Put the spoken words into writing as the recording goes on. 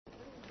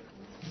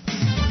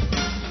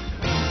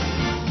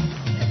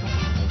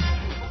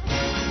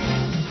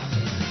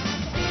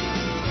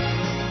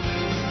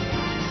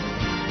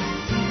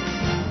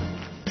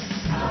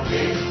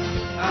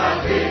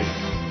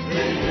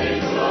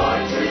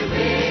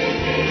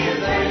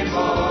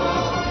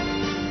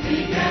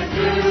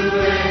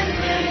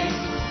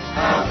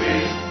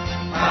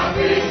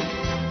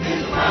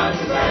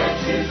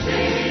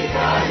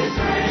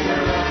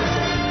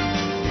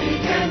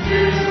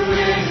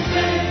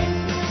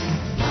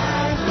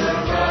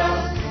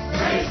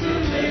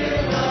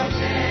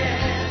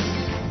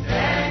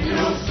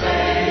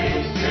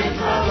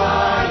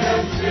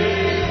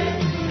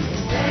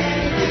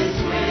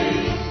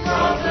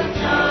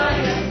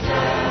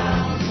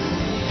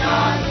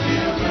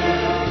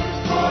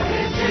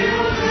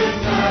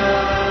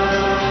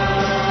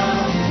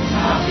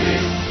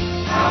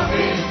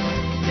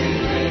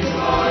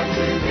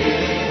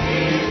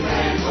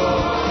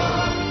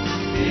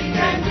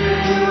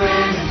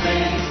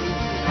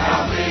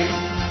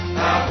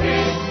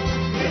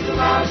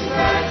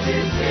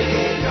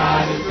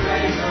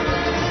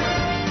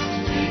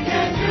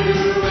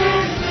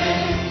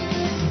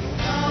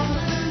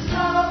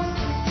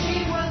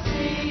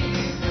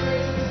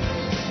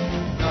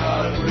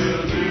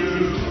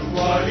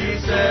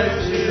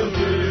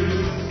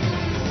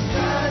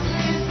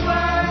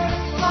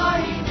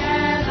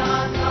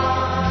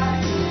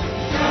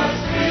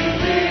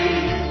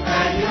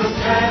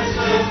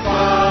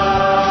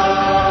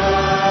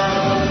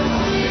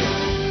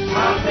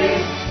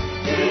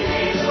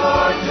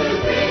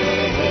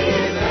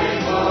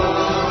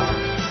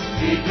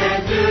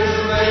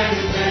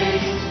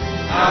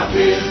how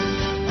big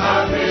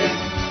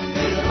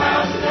is the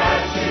mountain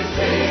that you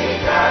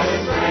see? God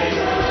is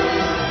greater.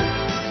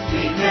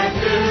 He can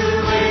do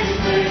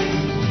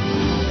anything.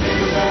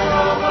 Bigger than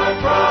all my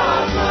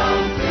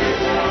problems,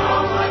 bigger than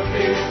all my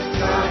fears.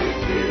 God is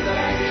bigger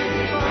than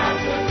any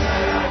mountain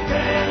that I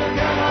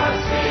cannot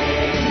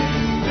see.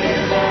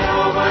 Bigger than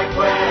all my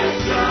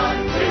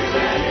questions, bigger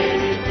than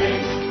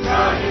anything.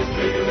 God is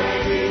bigger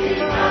than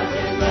any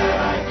mountain that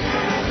I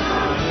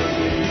cannot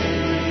see.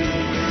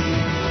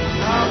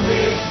 How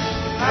big,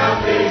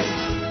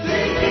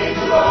 singing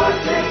the Lord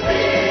to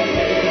be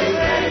is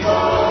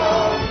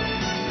able.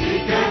 He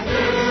can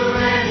do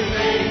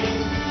anything.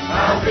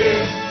 How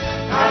big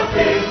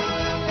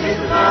is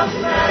the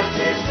mountain that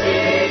you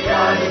see?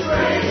 God is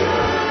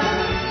greater.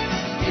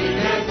 He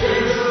can do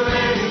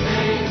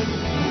anything.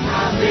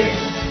 How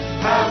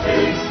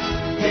big,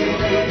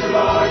 singing the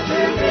Lord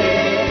to be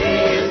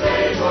is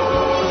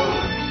able.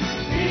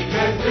 He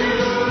can do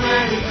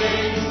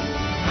anything.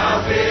 How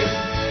big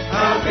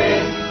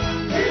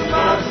is the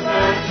mountain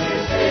that you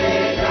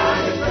see? God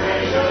is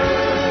greater.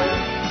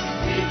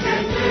 He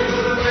can do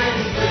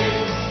anything.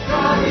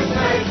 God is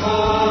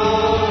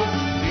faithful.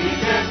 He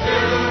can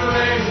do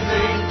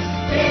anything.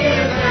 He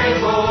is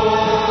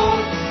able.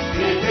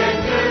 He can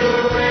do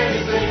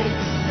anything.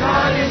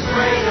 God is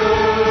greater.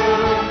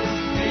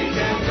 He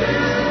can do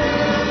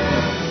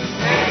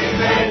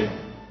anything.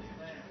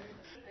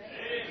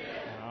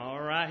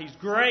 All right, he's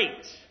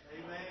great.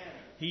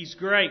 He's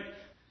great.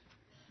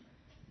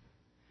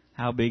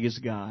 How big is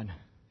God?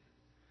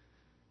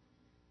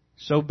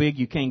 So big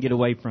you can't get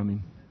away from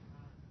Him.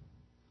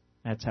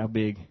 That's how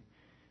big.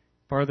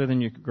 Farther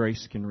than your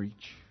grace can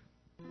reach.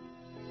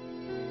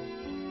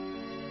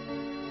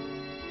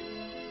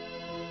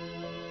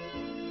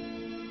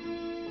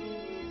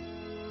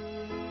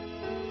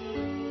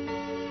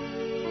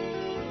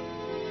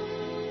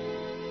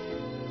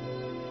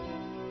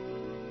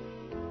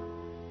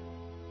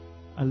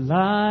 I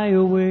lie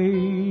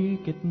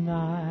awake at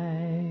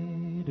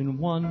night and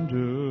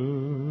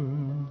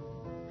wonder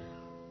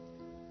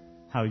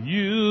how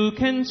you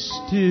can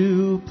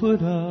still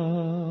put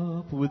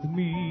up with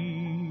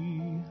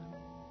me.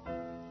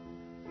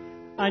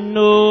 I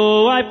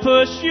know I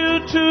push you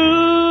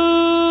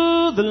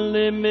to the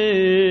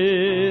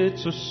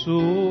limits, or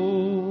so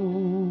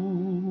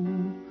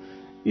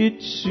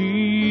it seems.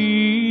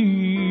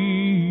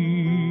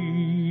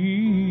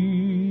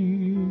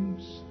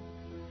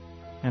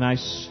 And I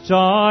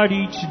start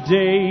each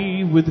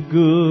day with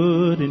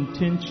good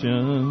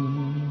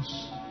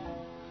intentions.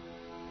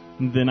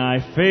 Then I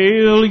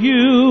fail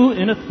you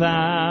in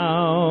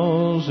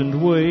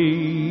 1,000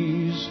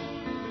 ways.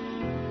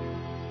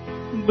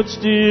 But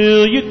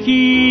still you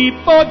keep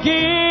forgiving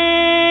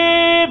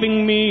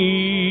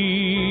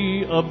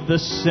me of the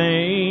same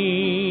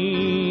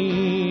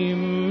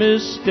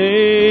mistakes.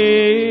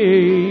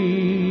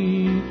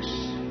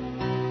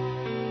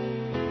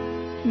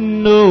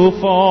 No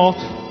fault,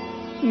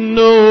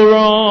 no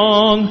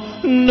wrong,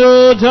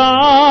 no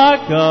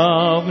dark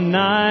of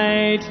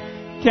night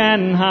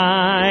can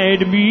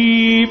hide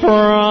me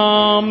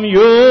from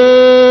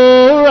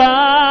your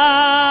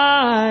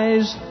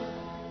eyes,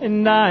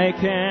 and I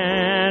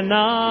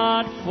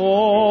cannot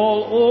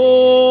fall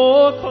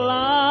or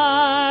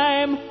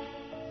climb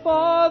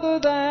farther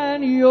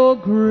than your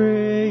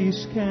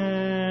grace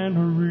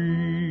can reach.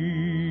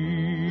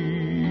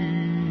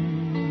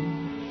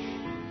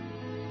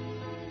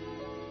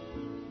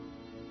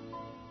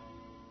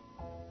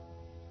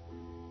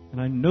 And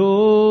I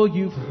know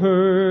you've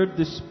heard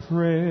this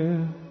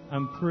prayer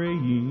I'm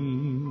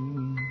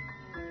praying,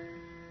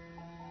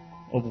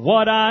 of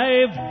what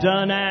I've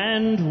done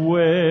and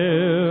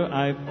where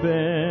I've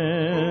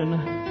been.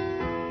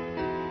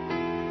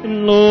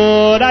 And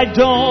Lord, I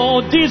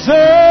don't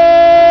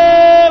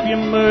deserve your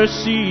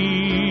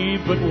mercy,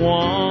 but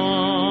once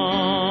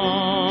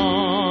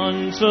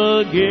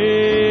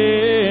again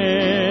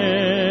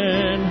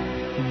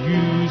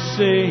you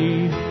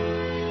say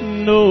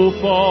no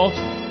fault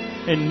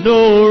and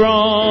no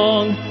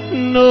wrong,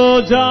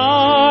 no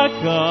dark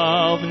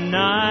of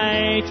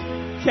night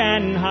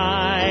can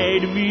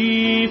hide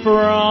me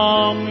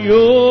from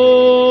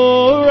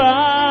your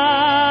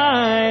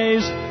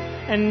eyes,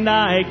 and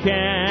I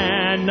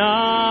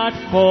cannot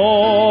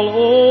fall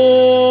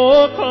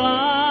or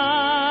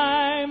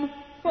climb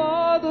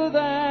farther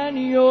than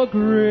your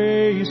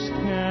grace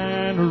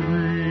can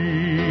reach.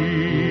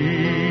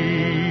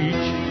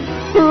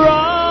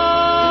 Rock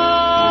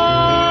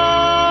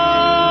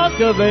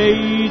of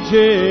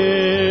ages,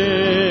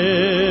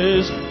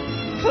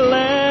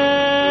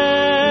 cleft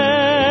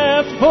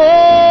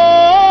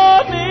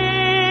for me.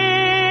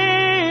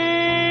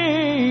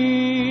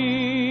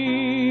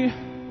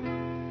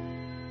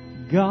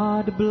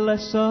 God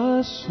bless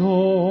us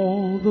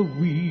all, the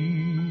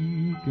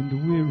weak and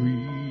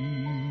weary,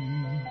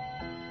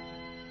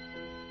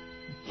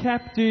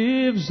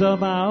 captives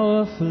of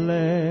our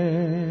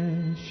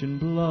flesh and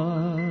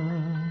blood.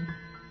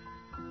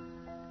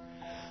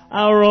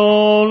 Our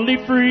only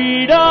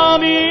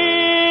freedom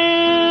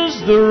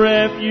is the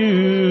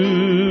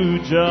refuge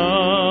refuge of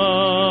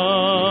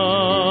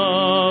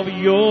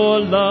your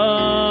love.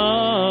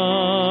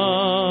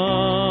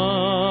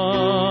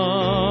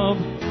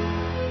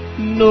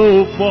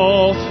 No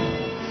fault,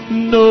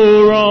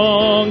 no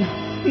wrong,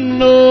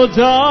 no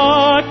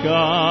dark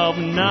of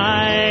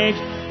night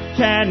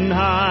can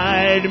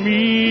hide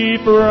me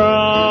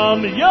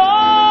from your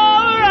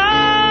eyes,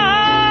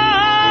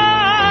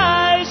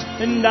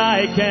 and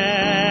I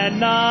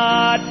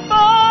cannot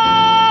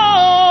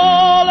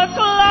fall or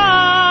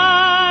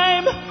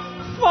climb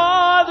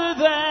farther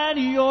than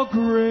your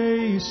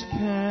grace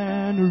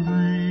can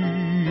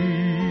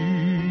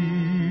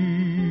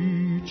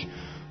reach,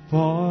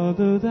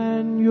 farther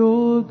than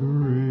your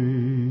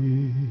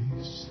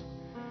grace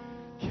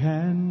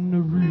can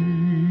reach.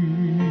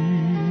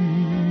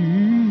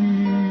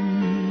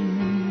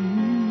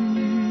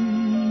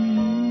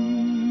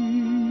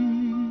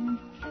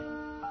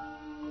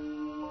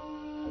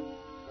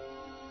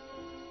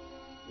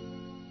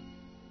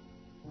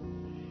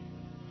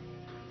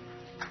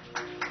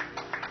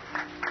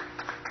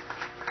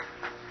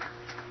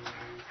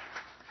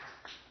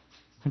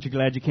 Aren't you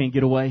glad you can't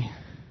get away?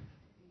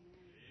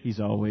 He's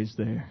always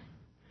there.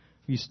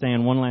 Will you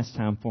stand one last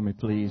time for me,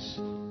 please?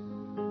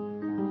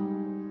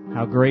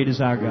 How great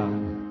is our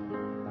God.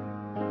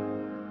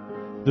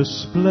 The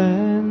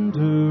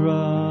splendor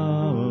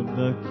of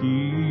the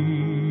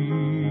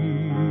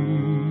King,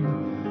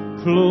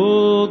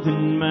 clothed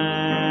in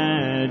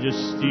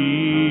majesty.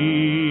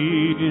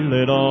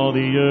 Let all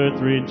the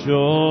earth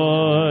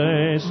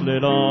rejoice.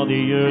 Let all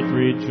the earth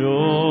rejoice.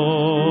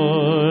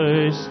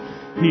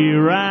 He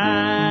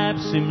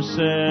wraps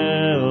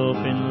himself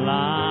in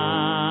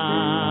light,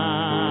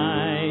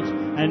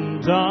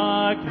 and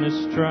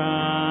darkness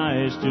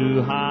tries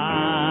to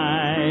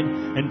hide,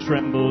 and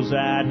trembles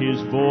at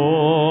his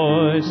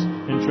voice,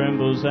 and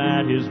trembles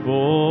at his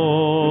voice.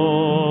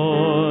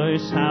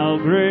 How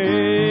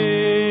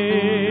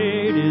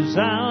great is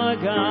our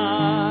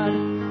God!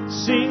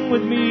 Sing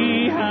with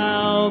me,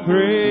 how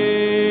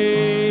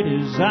great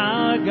is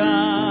our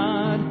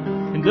God!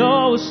 And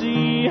oh, we'll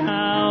see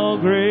how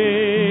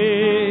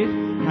great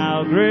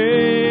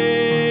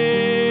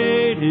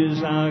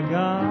is our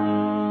God.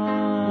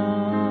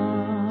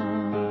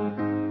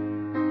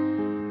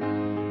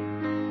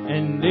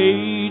 And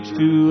age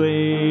to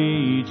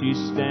age he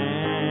stands,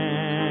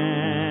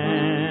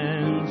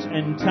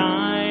 and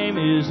time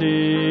is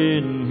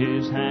in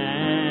his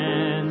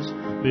hands,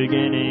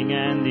 beginning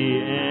and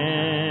the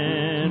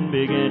end,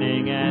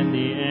 beginning and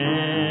the end.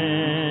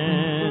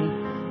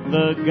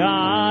 The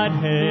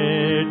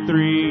Godhead,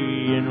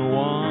 three in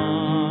one,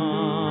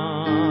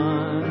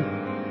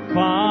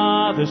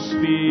 Father,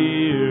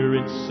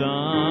 Spirit,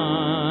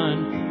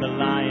 Son, the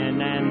Lion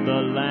and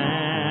the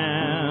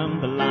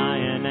Lamb, the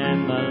Lion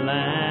and the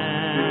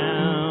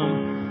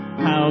Lamb.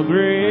 How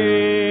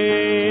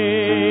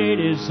great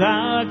is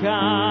our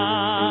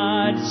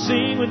God!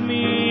 Sing with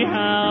me,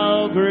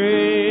 how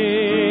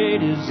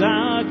great is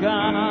our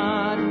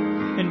God!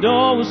 And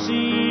all will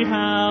see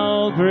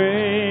how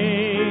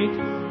great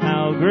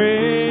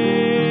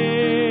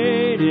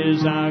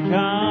is our God.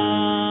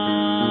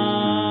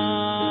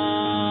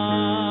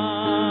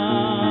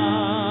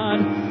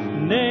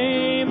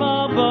 Name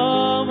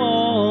above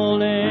all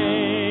names,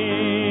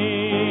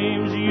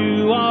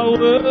 you are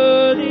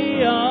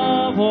worthy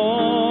of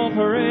all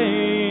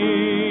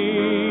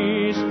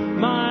praise.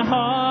 My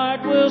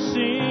heart will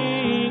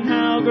sing,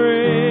 how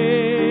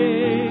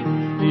great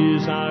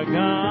is our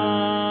God.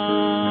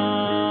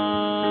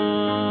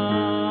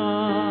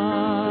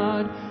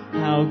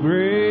 How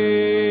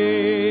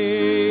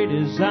great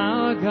is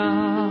our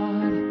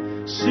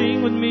God.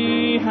 Sing with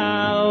me,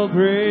 how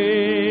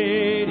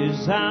great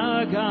is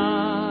our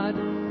God.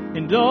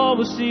 And all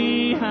will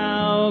see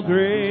how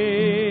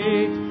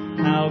great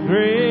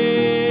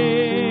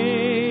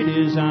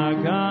is our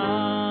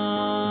God.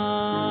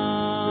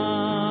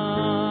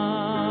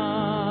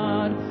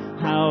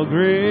 How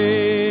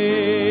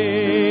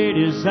great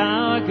is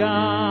our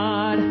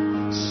God.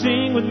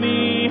 Sing with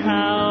me,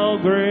 how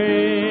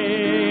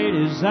great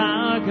is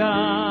our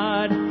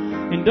God.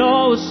 And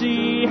all will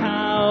see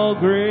how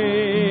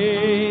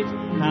great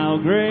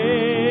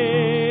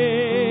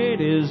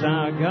is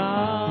our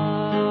God.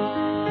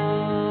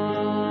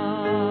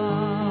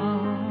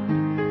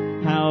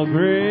 How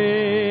great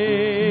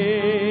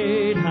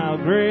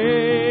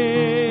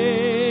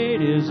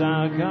is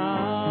our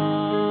God.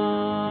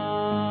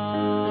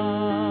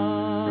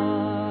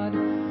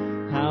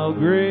 How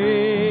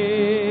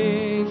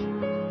great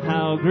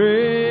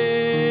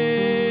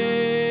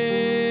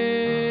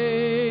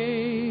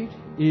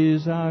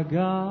is our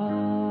God.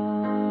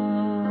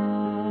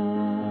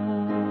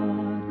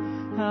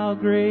 How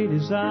great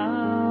is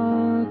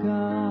our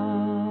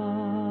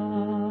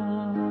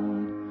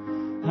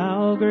God.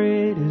 How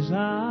great is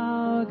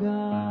our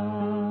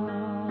God.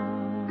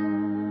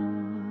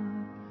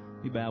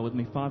 You bow with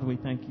me. Father, we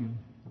thank you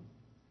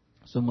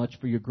so much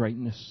for your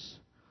greatness,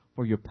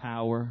 for your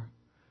power,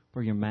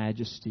 for your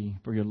majesty,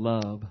 for your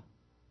love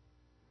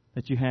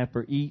that you have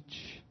for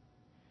each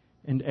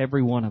and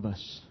every one of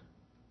us.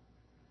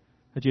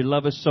 That you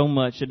love us so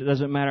much that it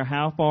doesn't matter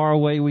how far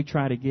away we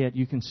try to get,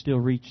 you can still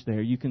reach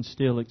there. You can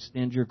still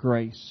extend your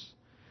grace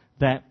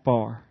that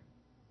far.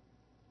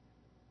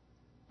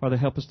 Father,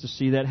 help us to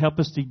see that. Help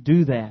us to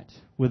do that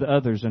with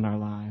others in our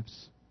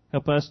lives.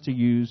 Help us to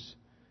use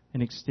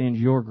and extend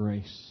your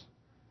grace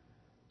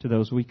to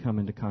those we come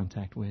into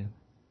contact with.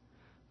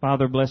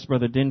 Father, bless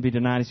Brother Denby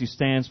tonight as he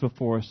stands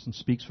before us and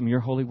speaks from your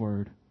holy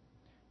word.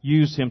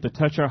 Use him to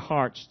touch our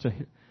hearts,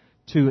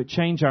 to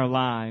change our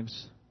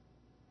lives.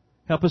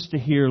 Help us to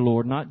hear,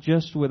 Lord, not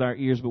just with our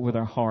ears, but with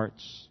our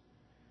hearts,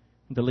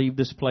 and to leave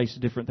this place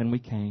different than we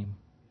came.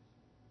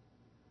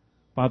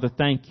 Father,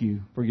 thank you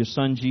for your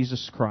Son,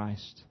 Jesus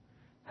Christ.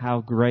 How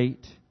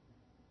great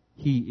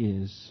He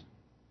is.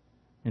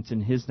 It's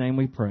in His name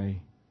we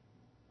pray.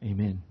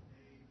 Amen.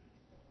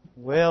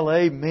 Well,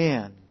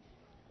 amen.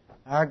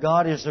 Our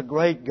God is a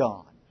great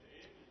God.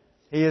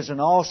 He is an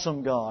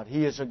awesome God.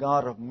 He is a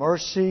God of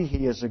mercy.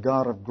 He is a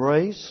God of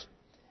grace.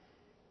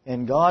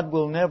 And God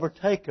will never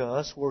take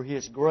us where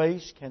His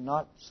grace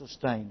cannot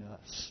sustain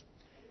us.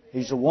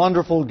 He's a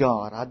wonderful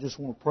God. I just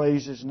want to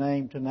praise His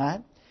name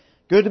tonight.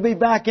 Good to be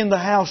back in the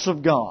house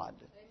of God.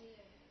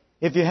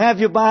 If you have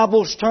your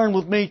Bibles, turn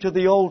with me to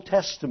the Old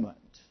Testament,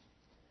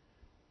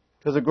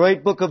 to the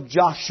great book of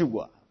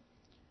Joshua.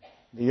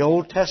 The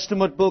Old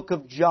Testament book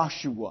of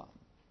Joshua.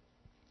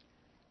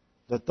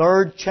 The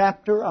 3rd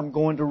chapter, I'm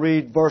going to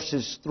read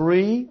verses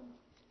 3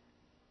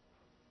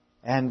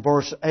 and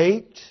verse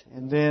 8,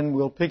 and then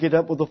we'll pick it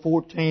up with the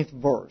 14th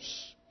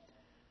verse.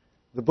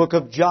 The book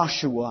of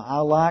Joshua. I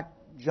like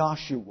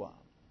Joshua.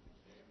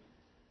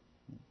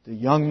 The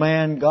young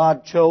man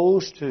God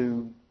chose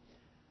to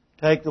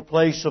take the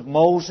place of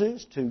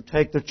Moses, to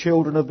take the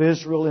children of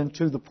Israel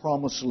into the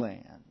promised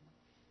land.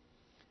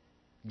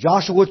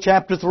 Joshua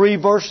chapter 3,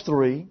 verse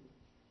 3.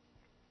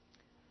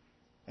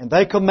 And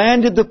they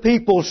commanded the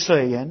people,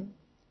 saying,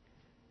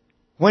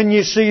 when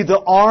you see the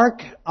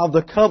ark of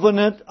the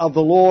covenant of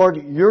the Lord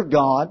your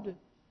God,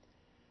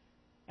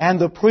 and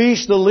the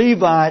priests, the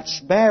Levites,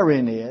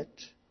 bearing it,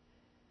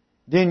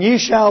 then ye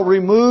shall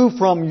remove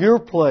from your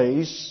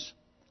place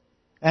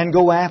and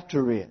go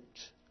after it.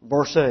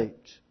 Verse 8.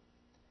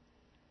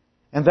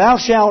 And thou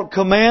shalt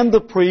command the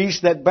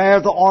priests that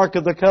bear the ark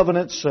of the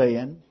covenant,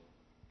 saying,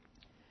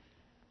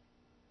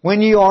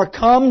 when ye are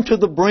come to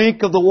the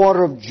brink of the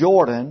water of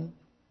Jordan,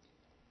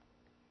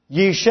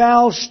 ye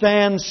shall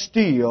stand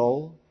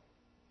still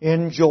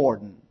in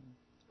Jordan.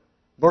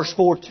 Verse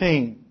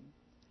 14.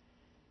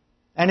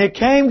 And it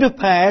came to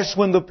pass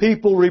when the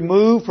people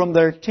removed from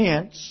their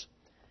tents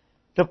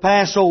to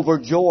pass over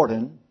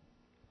Jordan,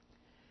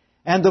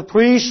 and the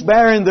priests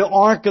bearing the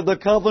ark of the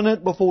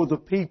covenant before the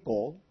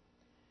people,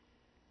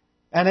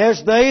 and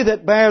as they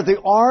that bear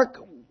the ark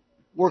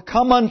were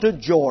come unto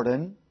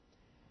Jordan,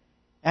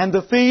 and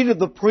the feet of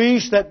the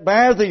priests that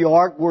bear the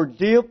ark were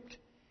dipped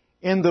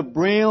in the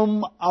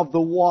brim of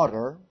the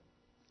water,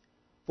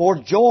 for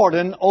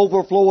Jordan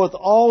overfloweth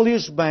all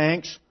his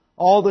banks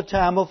all the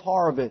time of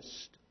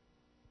harvest.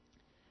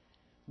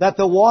 That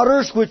the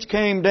waters which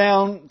came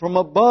down from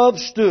above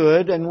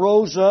stood and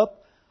rose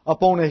up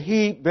upon a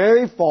heap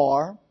very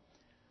far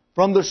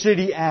from the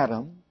city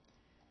Adam,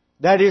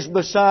 that is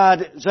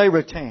beside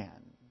Zaratan.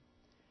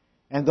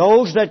 And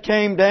those that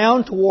came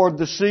down toward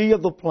the sea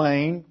of the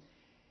plain,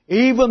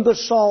 even the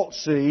salt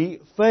sea,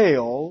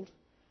 failed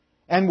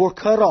and were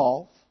cut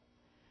off,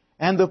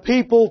 and the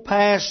people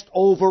passed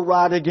over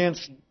right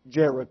against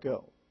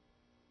Jericho.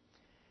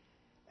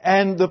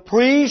 And the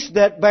priests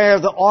that bear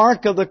the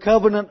ark of the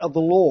covenant of the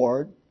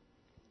Lord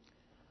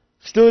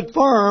stood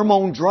firm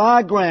on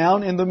dry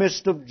ground in the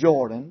midst of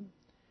Jordan,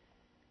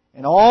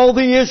 and all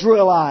the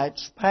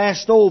Israelites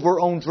passed over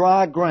on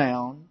dry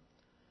ground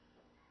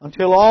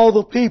until all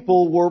the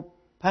people were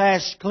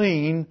passed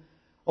clean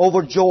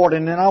over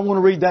Jordan. And I want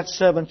to read that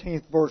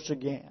 17th verse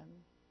again.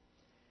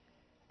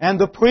 And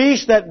the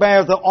priests that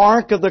bear the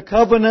ark of the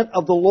covenant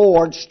of the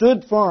Lord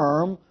stood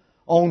firm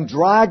on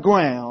dry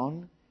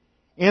ground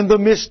in the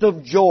midst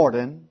of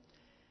Jordan,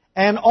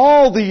 and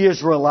all the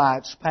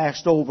Israelites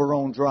passed over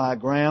on dry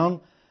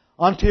ground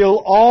until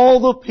all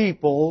the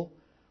people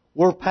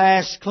were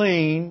passed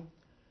clean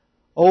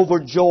over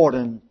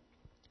Jordan.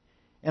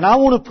 And I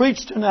want to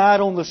preach tonight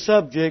on the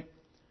subject,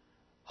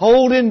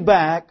 holding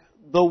back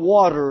the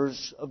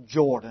waters of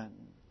Jordan.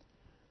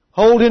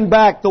 Holding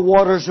back the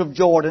waters of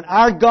Jordan.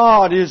 Our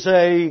God is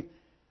a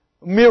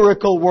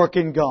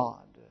miracle-working God.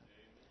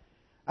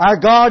 Our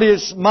God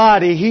is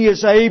mighty. He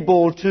is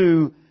able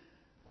to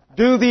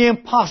do the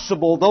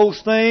impossible,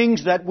 those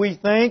things that we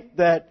think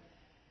that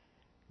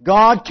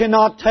God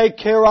cannot take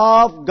care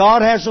of.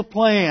 God has a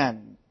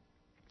plan.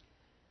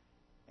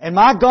 And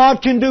my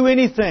God can do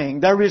anything.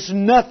 There is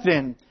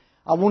nothing.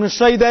 I want to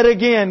say that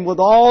again with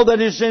all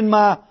that is in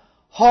my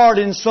heart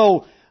and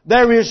soul.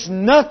 There is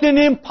nothing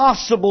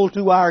impossible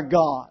to our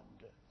God.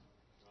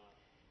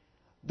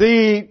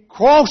 The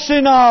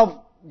crossing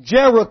of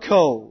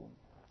Jericho,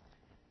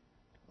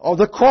 or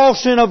the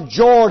crossing of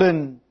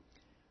Jordan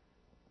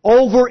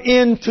over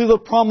into the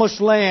promised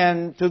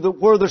land,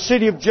 where the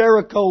city of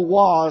Jericho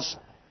was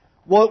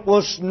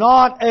was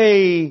not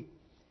a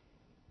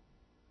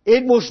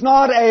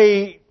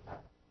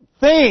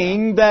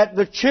thing that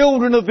the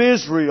children of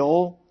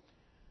Israel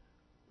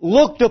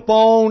looked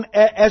upon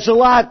as a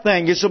light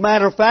thing. As a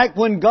matter of fact,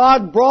 when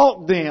God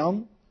brought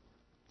them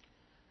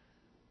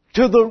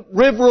to the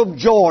river of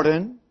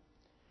Jordan,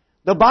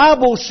 the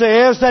Bible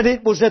says that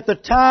it was at the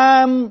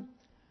time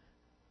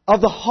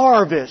of the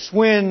harvest,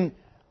 when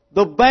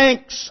the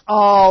banks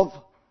of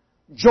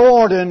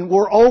Jordan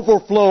were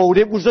overflowed.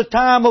 It was a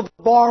time of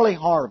barley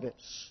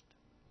harvest.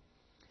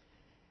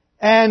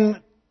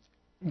 And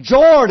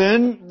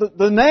Jordan,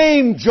 the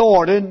name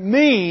Jordan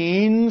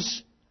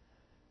means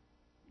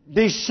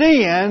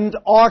descend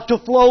or to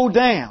flow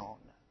down.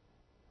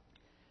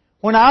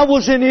 When I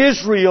was in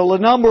Israel a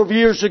number of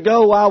years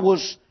ago, I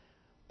was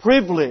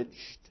privileged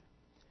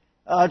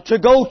to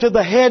go to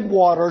the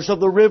headwaters of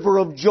the river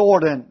of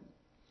Jordan.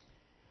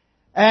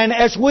 And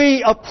as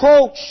we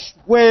approached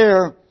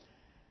where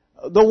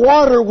the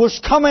water was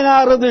coming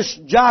out of this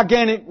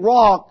gigantic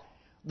rock,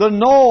 the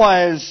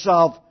noise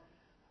of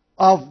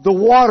the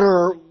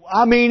water,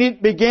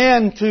 it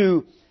began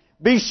to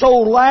be so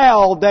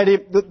loud that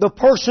the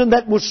person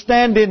that was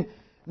standing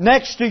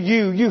next to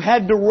you, you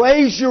had to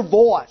raise your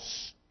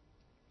voice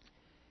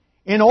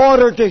in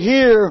order to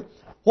hear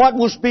what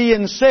was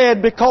being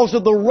said because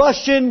of the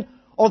rushing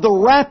or the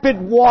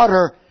rapid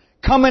water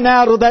coming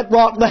out of that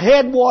rock, the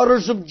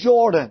headwaters of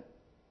Jordan.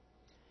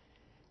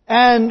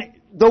 And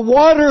the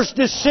waters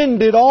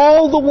descended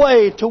all the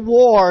way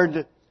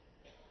toward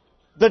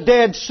the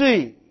Dead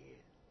Sea.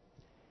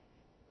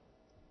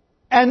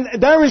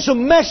 And there is a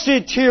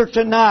message here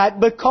tonight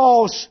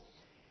because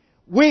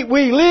we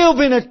live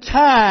in a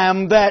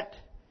time that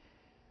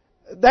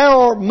there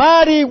are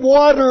mighty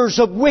waters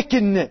of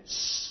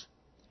wickedness.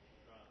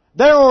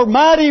 There are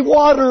mighty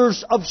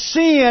waters of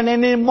sin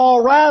and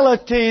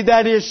immorality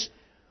that is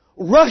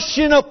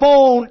rushing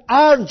upon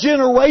our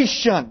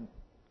generation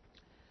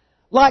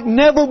like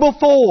never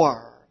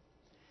before.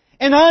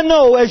 And I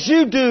know, as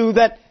you do,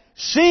 that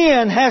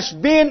sin has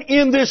been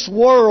in this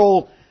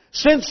world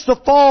since the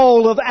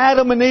fall of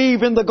Adam and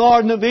Eve in the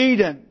Garden of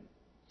Eden.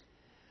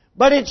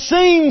 But it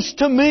seems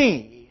to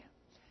me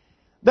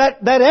that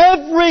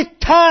every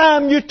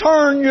time you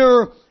turn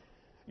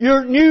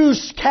your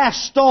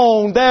newscast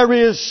on, there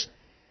is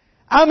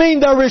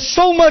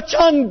so much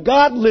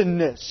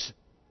ungodliness.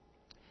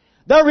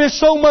 There is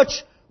so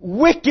much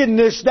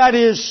wickedness that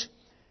is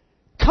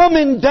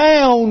coming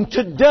down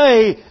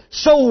today,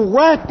 so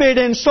rapid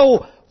and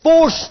so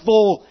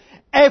forceful.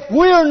 If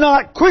we're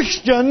not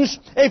Christians,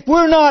 if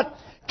we're not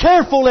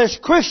careful as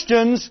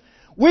Christians,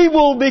 we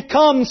will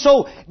become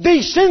so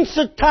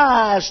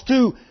desensitized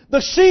to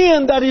the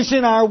sin that is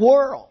in our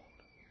world.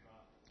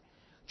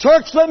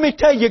 Church, let me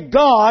tell you,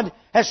 God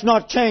has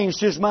not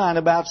changed His mind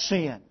about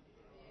sin.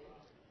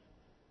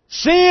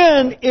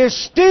 Sin is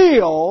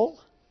still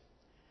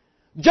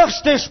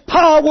just as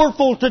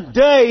powerful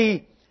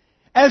today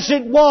as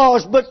it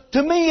was, but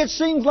to me it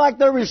seems like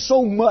there is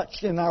so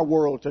much in our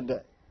world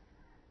today.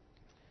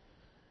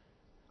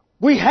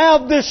 We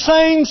have this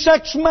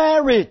same-sex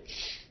marriage.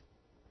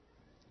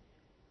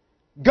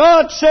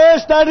 God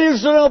says that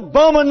is an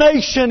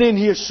abomination in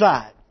His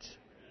sight.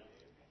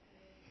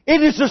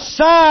 It is a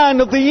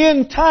sign of the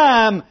end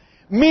time,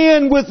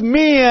 men with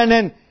men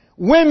and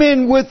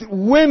women with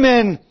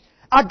women.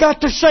 I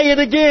got to say it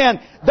again.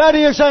 That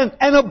is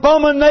an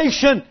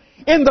abomination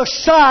in the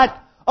sight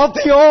of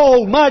the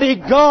Almighty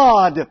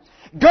God.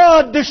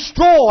 God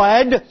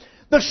destroyed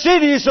the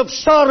cities of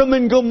Sodom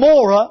and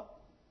Gomorrah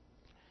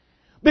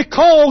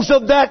because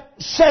of that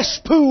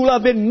cesspool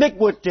of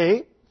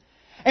iniquity.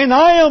 And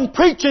I am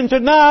preaching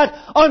tonight,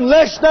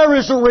 unless there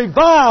is a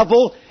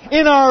revival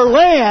in our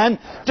land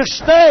to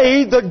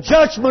stay the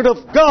judgment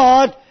of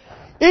God,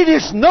 it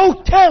is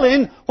no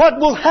telling what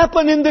will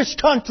happen in this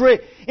country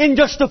in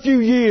just a few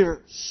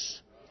years.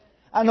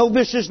 I know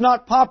this is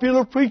not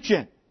popular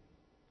preaching,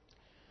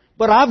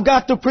 but I've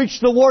got to preach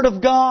the Word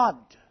of God.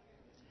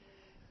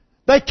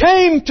 They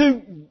came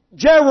to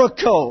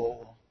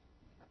Jericho,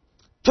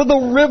 to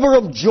the river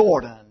of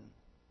Jordan,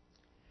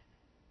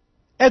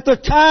 at the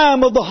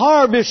time of the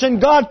harvest, and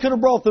God could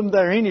have brought them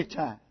there any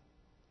time.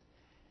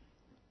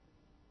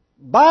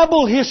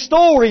 Bible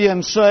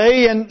historians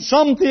say, and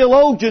some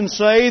theologians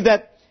say,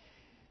 that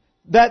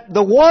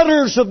the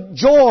waters of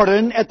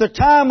Jordan at the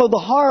time of the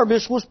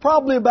harvest was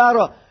probably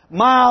about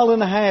 1.5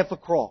 miles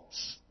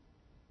across.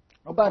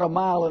 About 1.5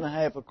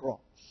 miles across.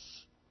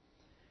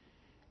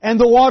 And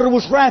the water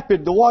was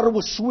rapid. The water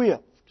was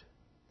swift.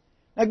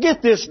 Now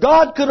get this.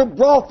 God could have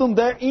brought them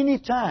there any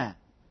time.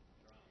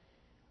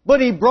 But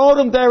He brought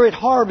them there at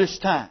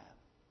harvest time.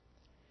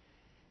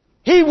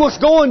 He was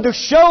going to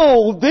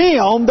show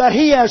them that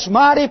He has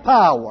mighty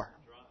power.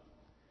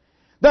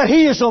 That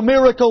He is a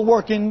miracle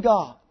working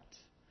God.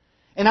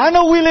 And I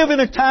know we live in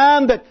a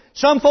time that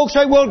some folks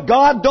say, well,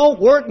 God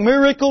don't work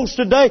miracles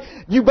today.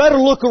 You better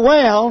look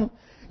around.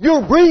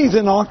 You're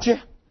breathing, aren't you?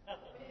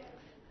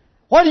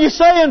 What are you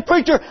saying,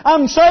 preacher?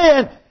 I'm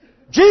saying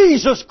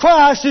Jesus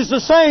Christ is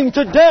the same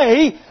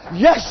today,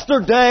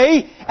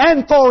 yesterday,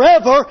 and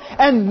forever,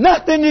 and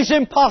nothing is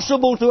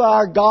impossible to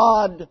our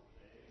God.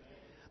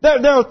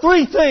 There are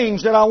three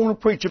things that I want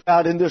to preach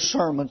about in this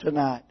sermon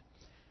tonight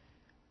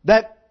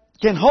that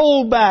can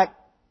hold back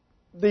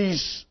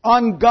these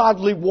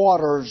ungodly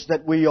waters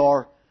that we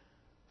are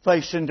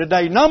facing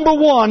today. Number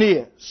one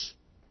is,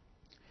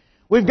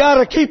 we've got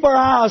to keep our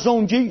eyes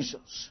on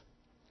Jesus.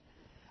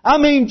 I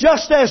mean,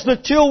 just as the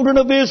children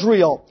of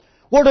Israel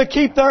were to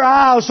keep their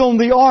eyes on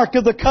the Ark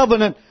of the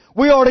Covenant,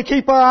 we are to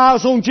keep our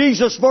eyes on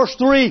Jesus. Verse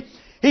 3,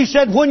 He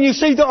said, when you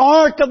see the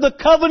Ark of the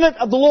Covenant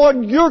of the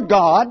Lord your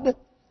God,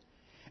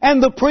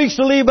 and the priests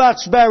and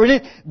Levites bearing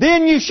it,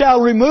 then you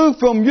shall remove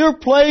from your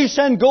place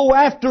and go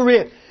after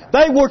it.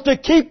 They were to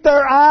keep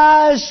their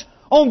eyes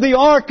on the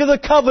Ark of the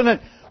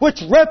Covenant,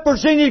 which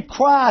represented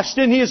Christ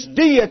in His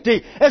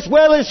deity as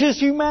well as His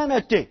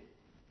humanity.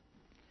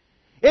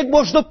 It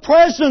was the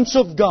presence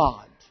of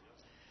God.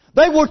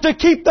 They were to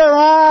keep their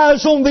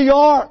eyes on the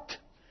Ark.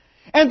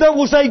 And there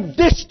was a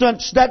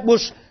distance that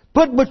was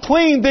put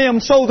between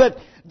them so that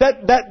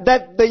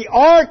the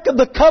Ark of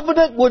the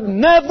Covenant would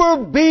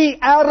never be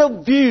out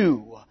of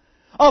view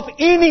of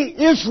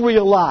any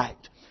Israelite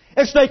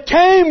as they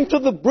came to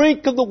the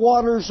brink of the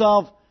waters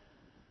of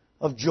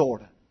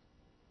Jordan.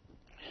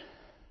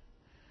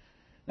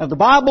 Now the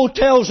Bible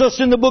tells us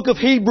in the book of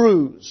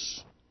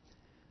Hebrews,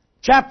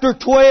 chapter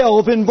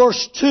 12 in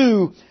verse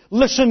 2,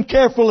 listen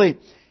carefully.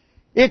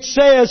 It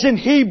says in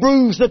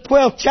Hebrews, the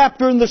 12th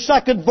chapter in the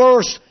 2nd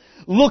verse,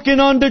 looking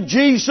unto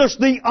Jesus,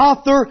 the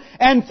author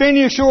and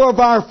finisher of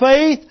our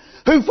faith,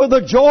 who for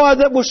the joy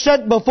that was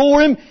set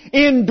before Him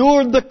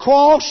endured the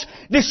cross,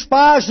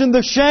 despising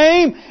the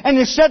shame, and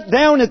is set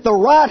down at the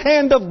right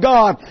hand of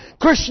God.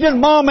 Christian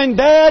mom and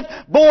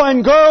dad, boy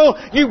and girl,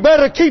 you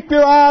better keep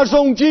your eyes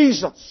on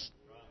Jesus.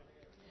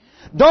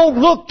 Don't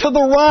look to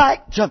the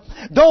right.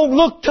 Don't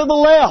look to the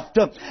left.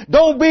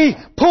 Don't be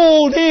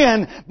pulled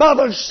in by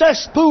the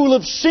cesspool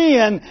of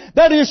sin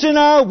that is in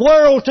our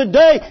world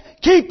today.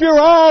 Keep your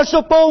eyes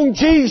upon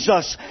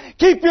Jesus.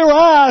 Keep your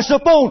eyes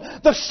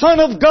upon the Son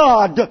of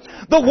God,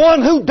 the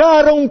one who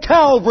died on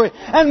Calvary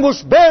and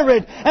was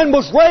buried and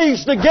was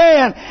raised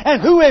again,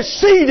 and who is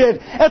seated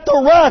at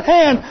the right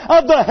hand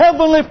of the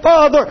Heavenly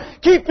Father.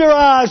 Keep your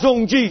eyes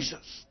on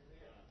Jesus.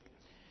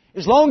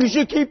 As long as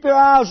you keep your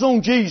eyes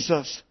on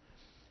Jesus,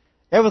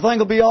 everything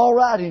will be all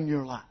right in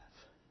your life.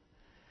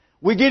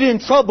 We get in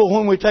trouble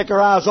when we take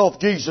our eyes off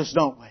Jesus,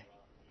 don't we?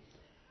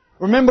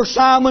 Remember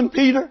Simon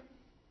Peter?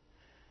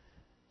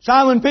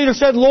 Simon Peter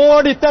said,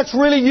 Lord, if that's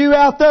really you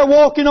out there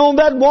walking on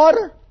that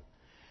water,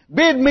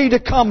 bid me to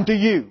come to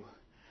you.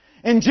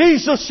 And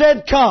Jesus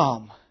said,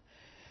 come.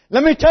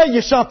 Let me tell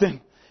you something.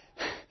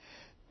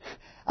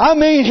 I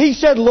mean, he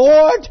said,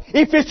 Lord,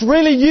 if it's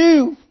really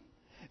you,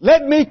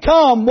 let me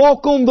come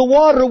walk on the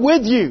water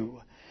with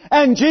you.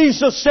 And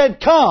Jesus said,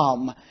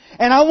 come.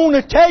 And I want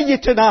to tell you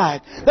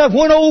tonight that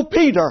when old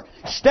Peter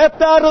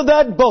stepped out of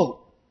that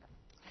boat,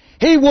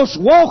 he was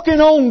walking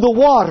on the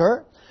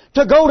water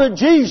to go to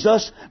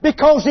Jesus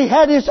because he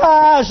had his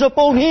eyes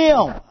upon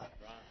Him.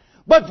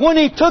 But when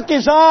he took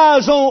his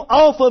eyes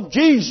off of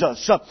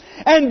Jesus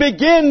and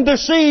began to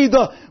see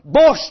the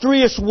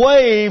boisterous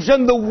waves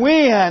and the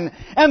wind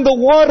and the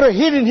water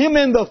hitting him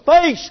in the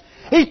face,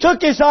 he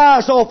took his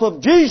eyes off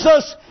of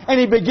Jesus and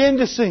he began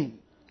to sink.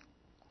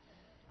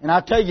 And I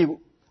tell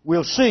you,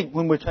 we'll sink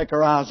when we take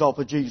our eyes off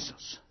of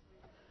Jesus.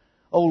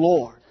 Oh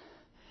Lord.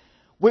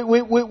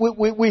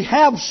 We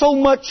have so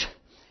much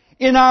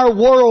in our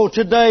world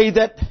today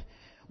that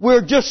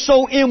we're just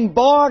so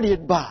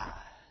embodied by.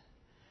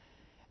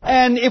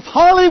 And if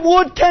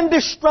Hollywood can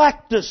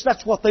distract us,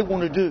 that's what they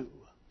want to do.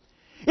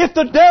 If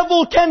the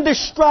devil can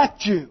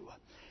distract you,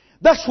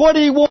 that's what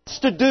he wants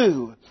to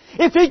do.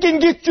 If he can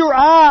get your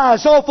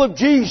eyes off of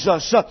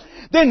Jesus,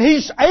 then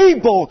he's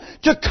able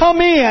to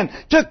come in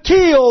to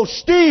kill,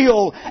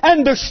 steal,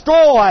 and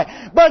destroy.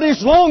 But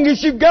as long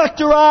as you've got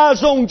your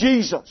eyes on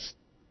Jesus,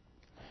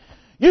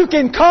 you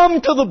can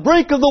come to the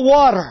brink of the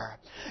water.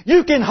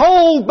 You can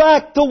hold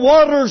back the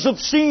waters of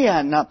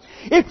sin.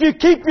 If you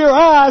keep your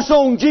eyes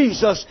on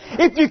Jesus,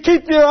 if you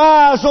keep your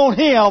eyes on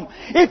Him,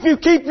 if you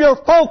keep your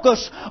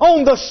focus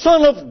on the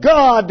Son of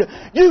God,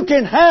 you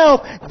can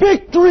have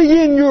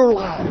victory in your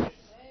life.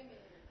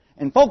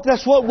 And folks,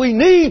 that's what we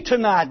need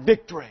tonight,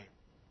 victory.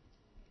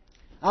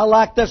 I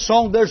like that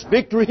song, There's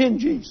Victory in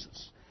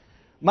Jesus.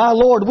 My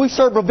Lord, we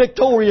serve a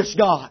victorious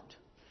God.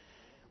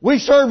 We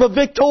serve a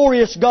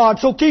victorious God.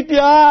 So keep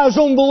your eyes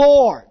on the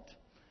Lord.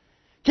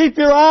 Keep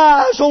your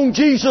eyes on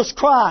Jesus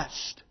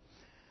Christ,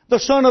 the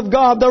Son of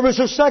God. There is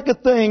a second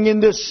thing in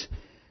this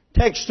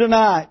text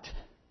tonight.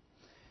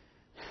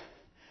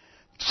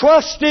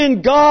 Trust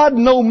in God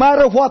no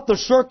matter what the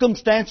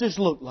circumstances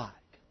look like.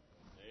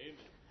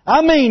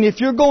 I mean, if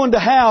we're going to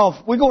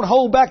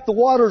hold back the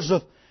waters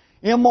of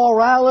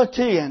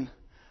immorality and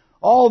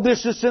all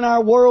this that's in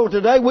our world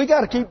today, we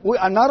got to keep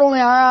not only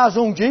our eyes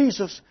on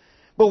Jesus,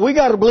 but we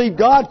got to believe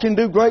God can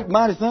do great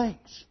mighty things.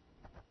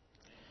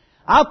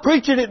 I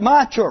preach it at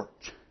my church.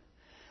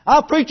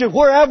 I preach it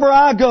wherever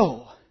I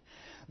go.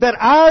 that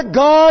our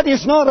God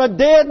is not a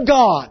dead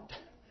God.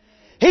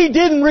 He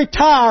didn't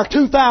retire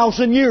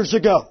 2,000 years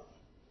ago.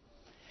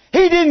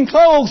 He didn't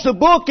close the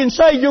book and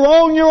say, you're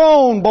on your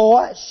own,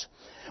 boys.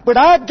 But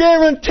I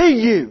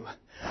guarantee you,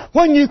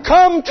 when you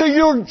come to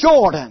your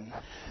Jordan,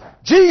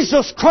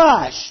 Jesus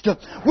Christ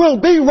will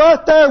be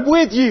right there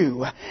with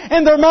you.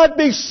 And there might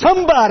be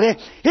somebody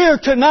here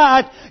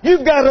tonight,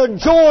 you've got a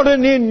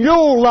Jordan in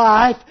your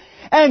life,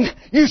 and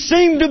you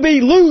seem to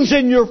be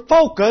losing your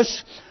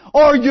focus,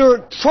 or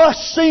your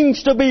trust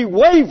seems to be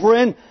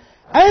wavering.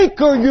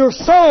 Anchor your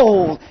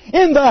soul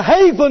in the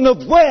haven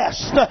of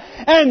rest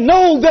and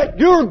know that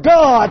your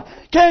God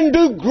can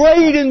do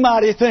great and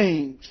mighty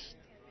things.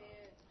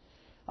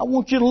 I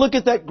want you to look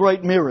at that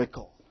great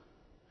miracle.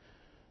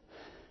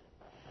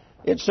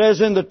 It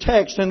says in the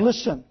text, and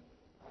listen.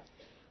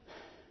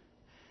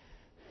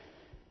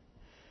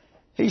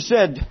 He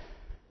said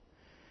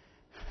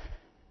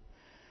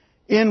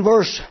in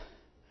verse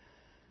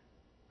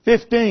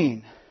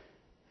 15,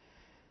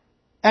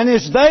 and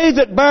as they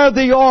that bear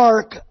the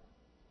ark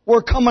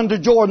were coming to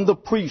Jordan, the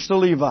priests, the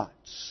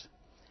Levites.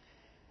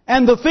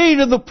 And the feet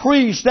of the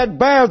priests that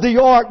bare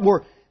the ark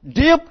were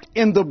dipped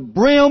in the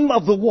brim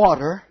of the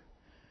water,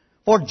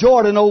 for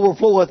Jordan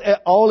overfloweth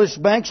all its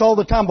banks all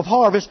the time of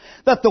harvest,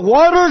 that the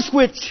waters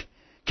which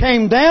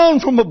came down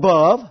from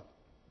above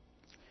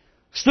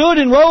stood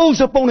and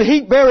rose upon a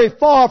heap very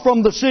far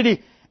from the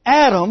city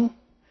Adam,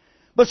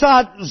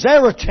 beside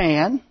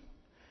Zaratan.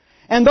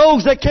 And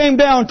those that came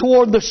down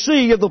toward the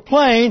sea of the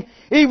plain,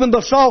 even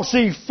the salt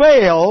sea,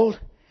 failed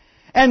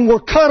and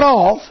were cut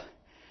off,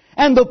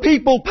 and the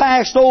people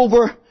passed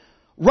over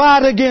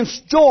right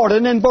against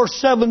Jordan. And verse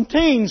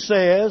 17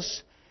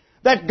 says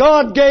that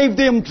God gave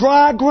them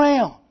dry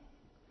ground.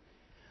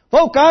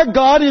 Folk, our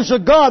God is a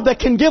God that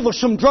can give us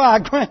some dry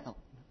ground.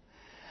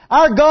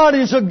 Our God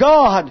is a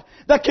God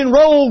that can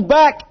roll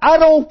back, I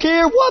don't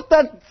care what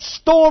that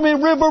stormy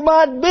river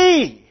might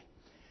be.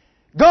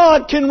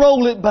 God can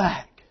roll it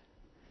back.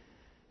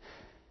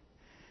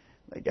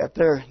 They got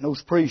there,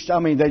 those priests,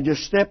 they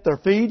just stepped their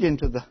feet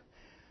into the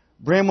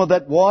brim of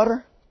that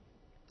water,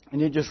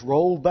 and it just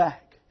rolled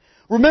back.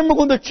 Remember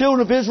when the children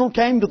of Israel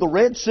came to the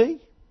Red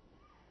Sea?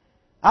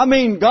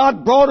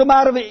 God brought them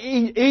out of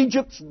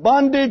Egypt's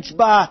bondage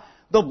by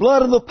the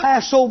blood of the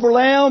Passover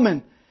lamb,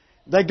 and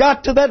they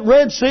got to that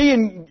Red Sea,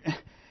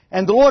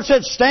 and the Lord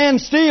said, stand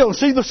still and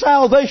see the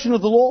salvation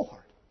of the Lord.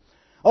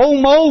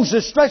 Oh,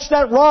 Moses stretched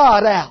that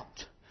rod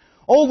out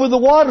over the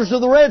waters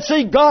of the Red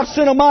Sea. God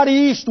sent a mighty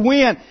east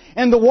wind,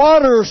 and the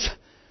waters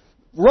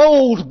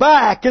rolled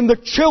back, and the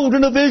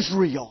children of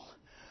Israel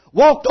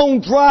walked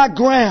on dry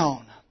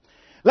ground.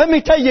 Let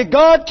me tell you,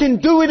 God can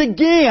do it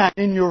again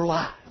in your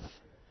life.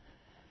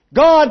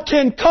 God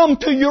can come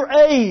to your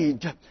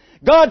aid.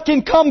 God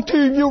can come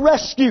to your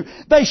rescue.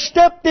 They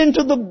stepped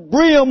into the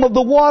brim of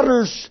the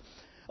waters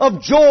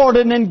of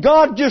Jordan, and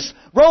God just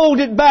rolled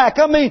it back.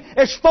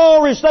 As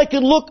far as they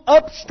could look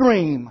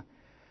upstream,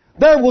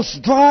 there was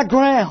dry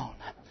ground.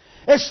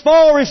 As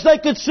far as they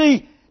could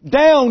see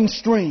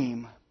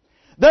downstream,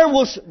 there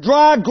was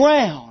dry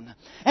ground.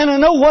 And I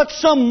know what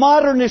some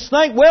modernists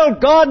think, well,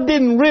 God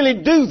didn't really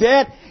do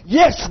that.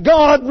 Yes,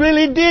 God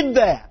really did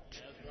that.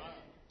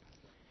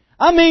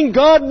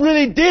 God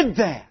really did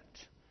that.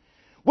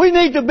 We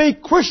need to be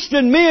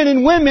Christian men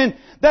and women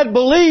that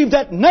believe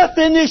that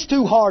nothing is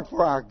too hard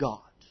for our God.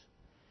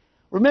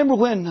 Remember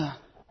when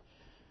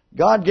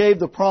God gave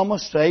the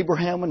promise to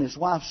Abraham and his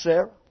wife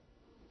Sarah?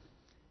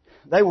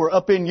 They were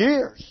up in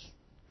years,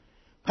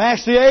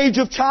 past the age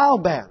of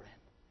childbearing.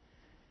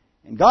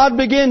 And God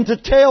began to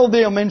tell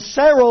them, and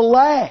Sarah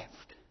laughed.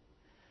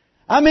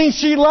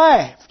 She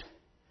laughed.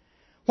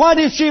 Why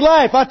did she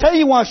laugh? I'll tell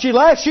you why she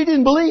laughed. She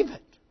didn't believe it.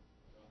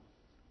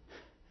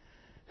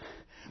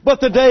 But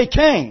the day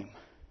came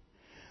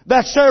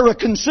that Sarah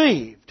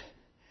conceived,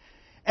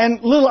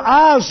 and little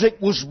Isaac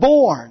was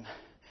born.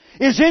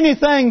 Is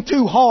anything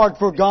too hard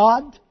for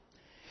God?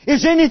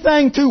 Is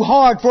anything too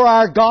hard for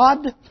our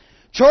God?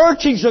 Church,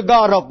 He's a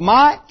God of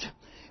might.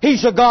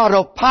 He's a God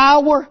of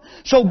power.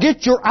 So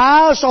get your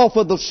eyes off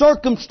of the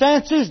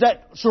circumstances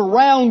that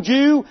surround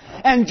you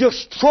and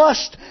just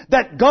trust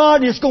that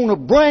God is going to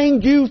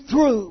bring you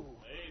through.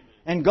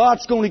 And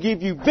God's going to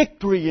give you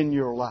victory in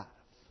your life.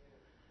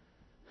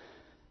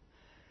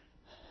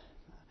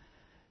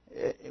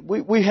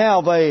 We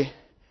have a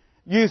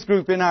youth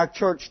group in our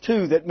church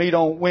too that meet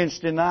on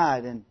Wednesday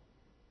night, and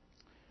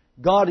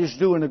God is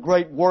doing a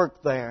great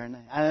work there. And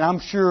I'm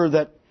sure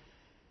that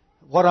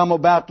what I'm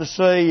about to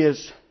say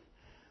is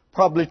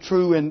probably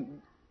true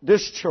in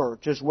this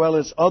church as well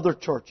as other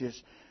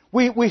churches.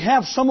 We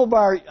have some of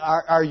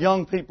our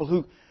young people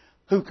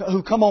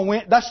who come on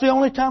Wednesday. That's the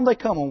only time they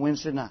come on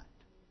Wednesday night.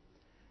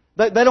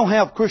 They don't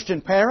have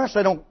Christian parents.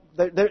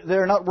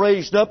 They're not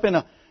raised up in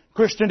a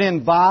Christian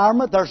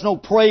environment. There's no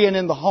praying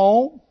in the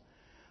home.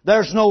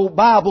 There's no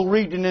Bible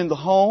reading in the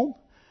home.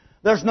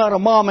 There's not a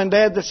mom and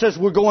dad that says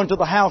we're going to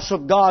the house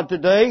of God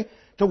today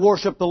to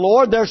worship the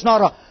Lord. There's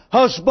not a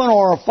husband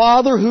or a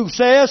father who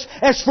says,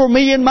 as for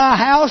me and my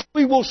house,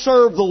 we will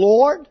serve the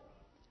Lord.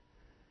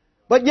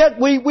 But yet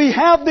we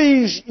have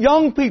these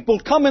young people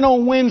coming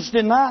on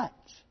Wednesday nights.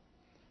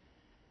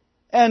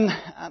 And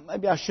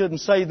maybe I shouldn't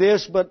say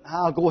this, but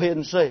I'll go ahead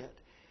and say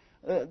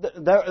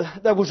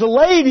it. There was a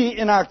lady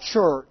in our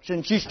church,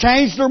 and she's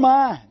changed her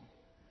mind.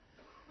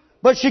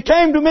 But she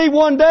came to me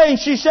one day and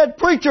she said,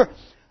 "Preacher,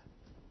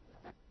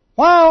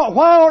 why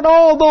aren't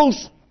all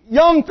those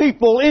young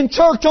people in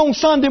church on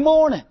Sunday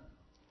morning?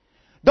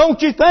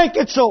 Don't you think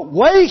it's a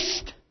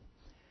waste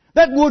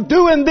that we're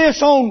doing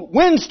this on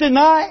Wednesday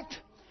night?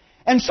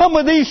 And some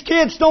of these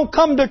kids don't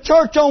come to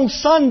church on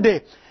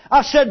Sunday."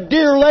 I said,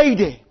 "Dear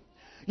lady,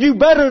 you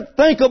better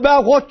think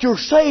about what you're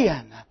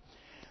saying.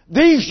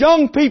 These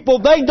young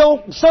people,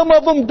 some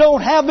of them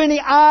don't have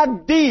any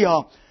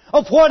idea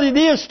of what it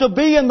is to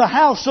be in the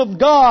house of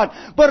God.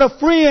 But a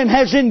friend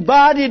has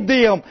invited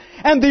them.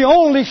 And the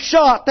only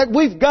shot that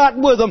we've got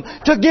with them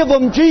to give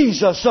them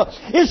Jesus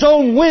is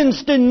on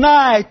Wednesday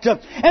night."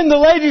 And the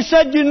lady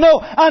said,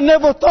 "I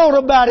never thought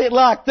about it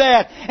like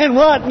that." And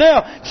right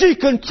now, she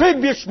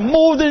contributes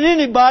more than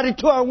anybody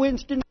to our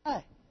Wednesday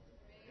night.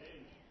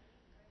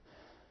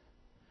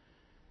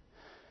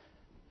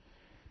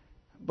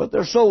 But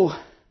they're so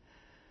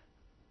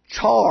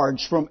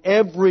charged from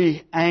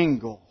every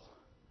angle.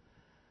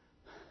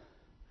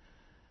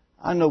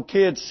 I know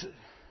kids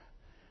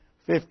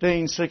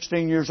 15,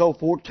 16 years old,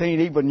 14,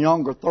 even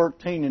younger,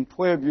 13 and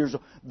 12 years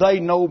old. They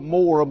know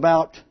more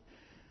about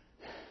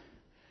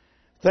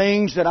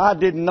things that I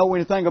didn't know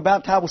anything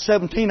about until I was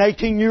 17,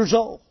 18 years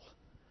old.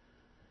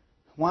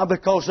 Why?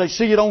 Because they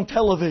see it on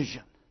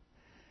television.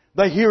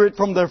 They hear it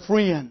from their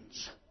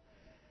friends.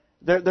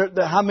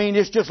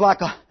 It's just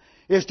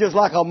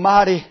like a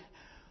mighty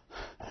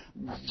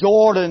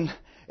Jordan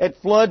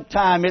at flood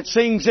time. It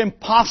seems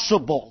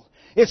impossible.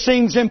 It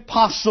seems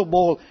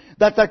impossible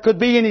that there could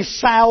be any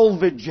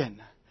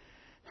salvaging.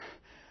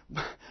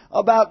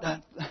 About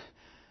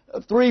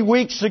 3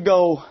 weeks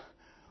ago,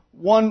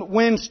 one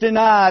Wednesday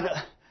night,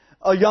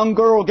 a young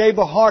girl gave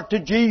her heart to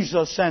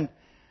Jesus, and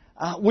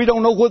we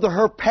don't know whether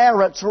her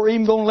parents are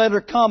even going to let her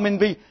come and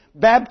be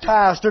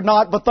baptized or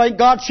not, but thank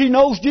God she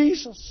knows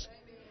Jesus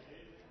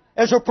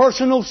as her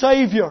personal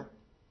Savior.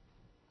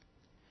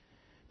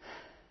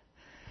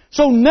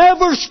 So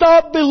never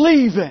stop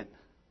believing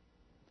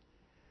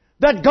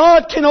that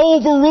God can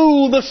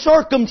overrule the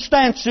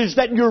circumstances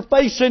that you're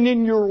facing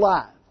in your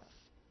life.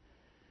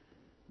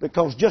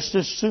 Because just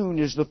as soon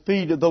as the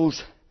feet of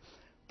those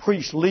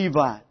priest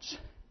Levites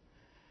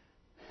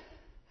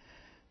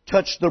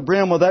touched the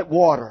brim of that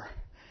water,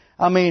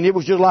 it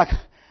was just like,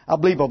 I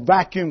believe, a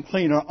vacuum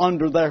cleaner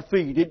under their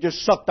feet. It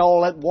just sucked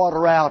all that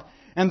water out,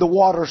 and the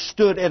water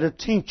stood at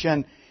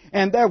attention,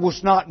 and there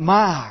was not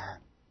mire.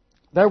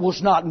 There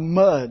was not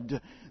mud.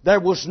 There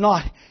was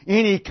not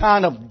any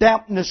kind of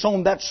dampness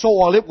on that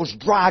soil. It was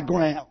dry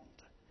ground.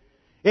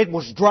 It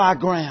was dry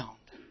ground.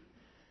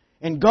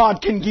 And God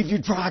can give you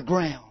dry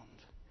ground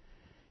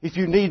if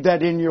you need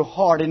that in your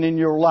heart and in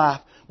your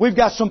life. We've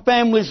got some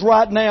families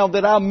right now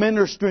that I'm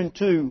ministering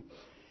to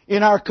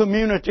in our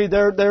community.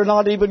 They're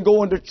not even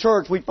going to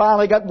church. We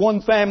finally got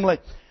one family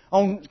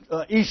on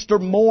Easter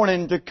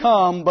morning to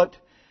come,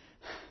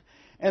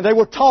 and they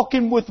were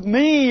talking with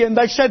me, and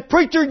they said,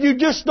 "Preacher, you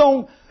just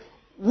don't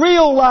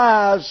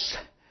realize,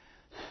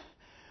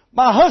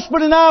 my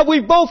husband and I,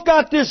 we both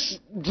got this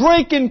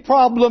drinking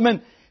problem,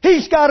 and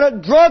he's got a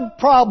drug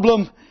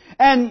problem,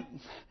 and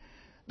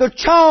the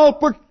child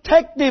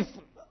protective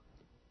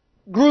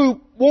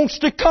group wants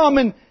to come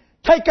and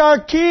take our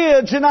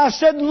kids." And I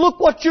said, "Look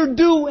what you're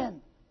doing.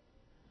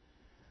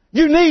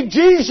 You need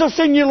Jesus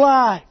in your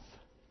life."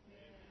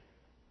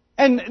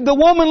 And the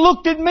woman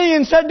looked at me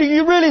and said, "Do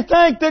you really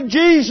think that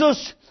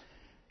Jesus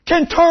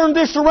can turn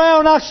this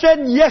around?" I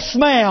said, "Yes,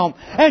 ma'am.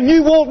 And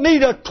you won't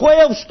need a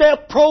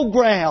 12-step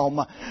program.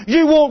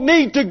 You won't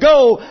need to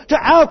go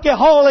to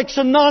Alcoholics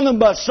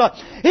Anonymous.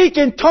 He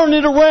can turn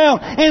it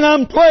around." And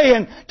I'm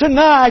praying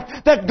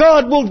tonight that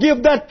God will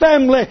give that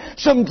family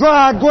some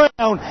dry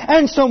ground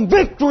and some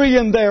victory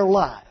in their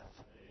life.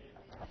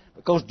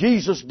 Because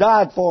Jesus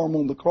died for them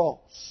on the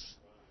cross.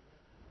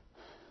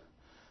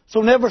 So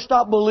never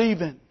stop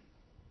believing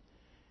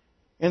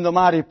in the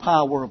mighty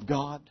power of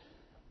God.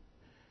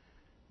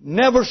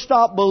 Never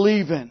stop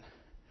believing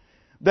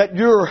that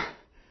your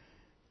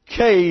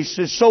case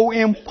is so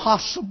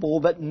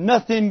impossible that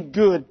nothing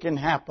good can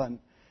happen.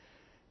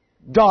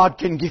 God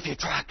can give you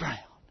dry ground.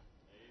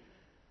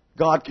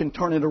 God can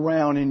turn it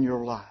around in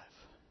your life.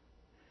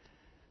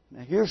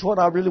 Now here's what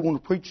I really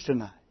want to preach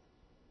tonight.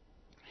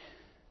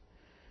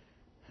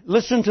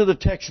 Listen to the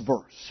text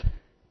verse.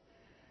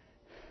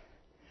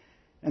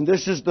 And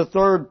this is the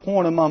third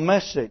point of my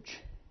message.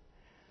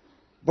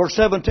 Verse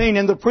 17,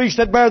 "And the priest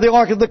that bare the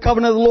ark of the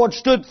covenant of the Lord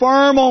stood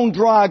firm on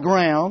dry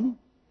ground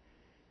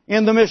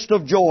in the midst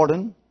of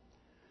Jordan.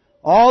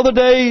 All the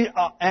day,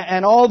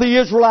 and all the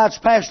Israelites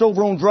passed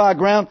over on dry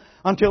ground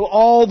until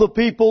all the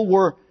people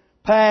were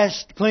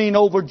passed clean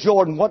over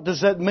Jordan." What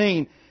does that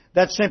mean?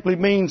 That simply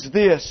means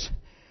this.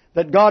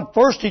 That God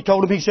first, He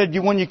told him, He said,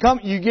 when you come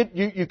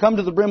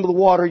to the brim of the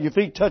water, your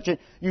feet touch it,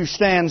 you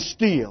stand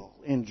still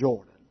in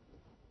Jordan.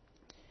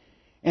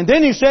 And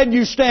then He said,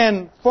 you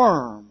stand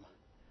firm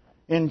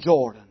in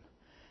Jordan.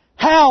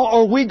 How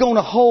are we going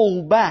to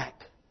hold back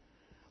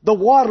the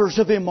waters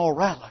of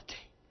immorality?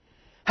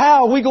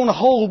 How are we going to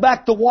hold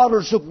back the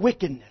waters of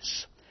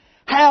wickedness?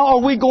 How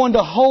are we going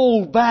to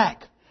hold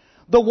back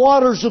the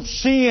waters of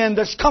sin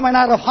that's coming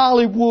out of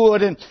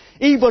Hollywood and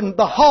even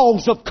the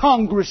halls of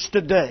Congress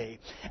today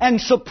and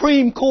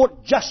Supreme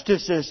Court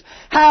justices?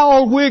 How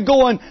are we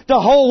going to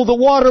hold the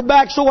water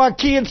back so our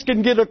kids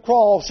can get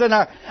across and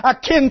our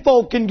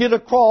kinfolk can get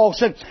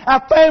across and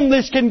our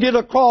families can get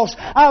across?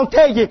 I'll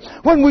tell you,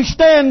 when we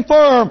stand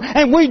firm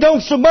and we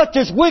don't so much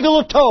as wiggle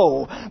a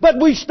toe,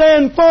 but we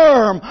stand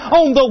firm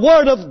on the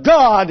Word of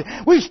God,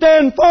 we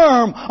stand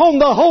firm on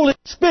the Holy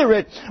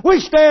Spirit, we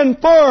stand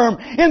firm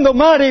in the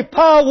mighty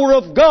power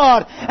of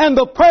God and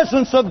the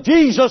presence of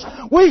Jesus,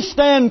 we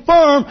stand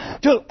firm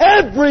till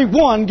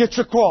everyone gets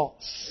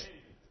across.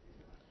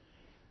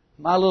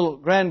 My little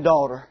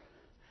granddaughter,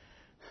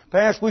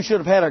 perhaps we should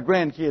have had our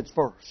grandkids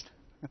first.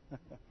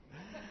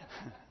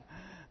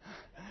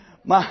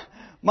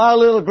 My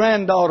little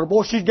granddaughter,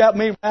 boy, she's got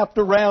me wrapped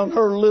around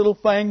her little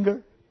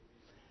finger.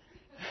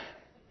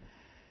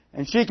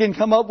 And she can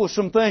come up with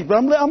some things, but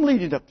I'm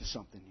leading up to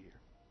something here.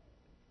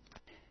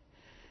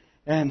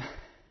 And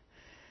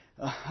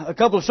a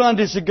couple of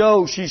Sundays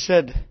ago, she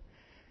said,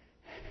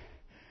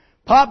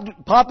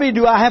 Poppy,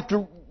 do I have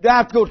to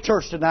go to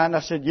church tonight? And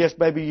I said, yes,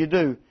 baby, you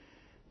do.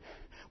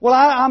 Well,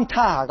 I'm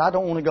tired. I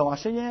don't want to go. I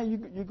said, yeah,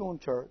 you go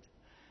to church.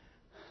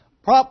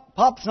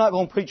 Pop's not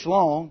going to preach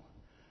long.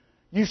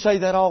 You say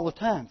that all the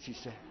time, she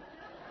said.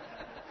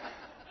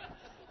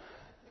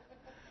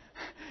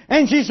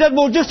 And she said,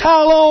 well, just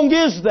how long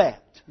is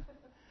that?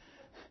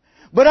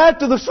 But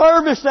after the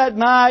service that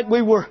night,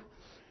 we were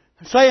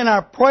saying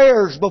our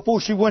prayers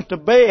before she went to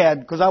bed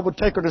because I would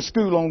take her to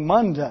school on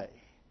Monday.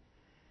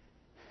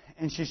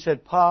 And she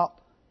said, Pop,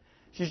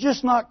 she's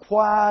just not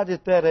quite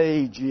at that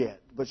age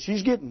yet, but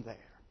she's getting there.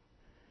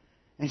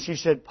 And she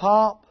said,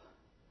 Pop,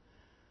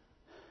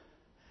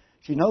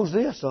 she knows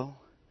this though.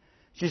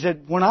 She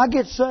said, when I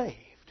get saved,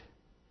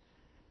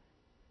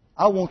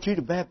 I want you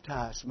to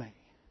baptize me.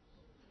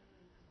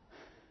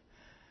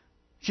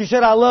 She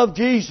said, I love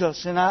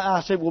Jesus. And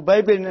I said, well,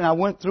 baby, and I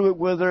went through it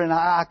with her, and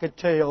I could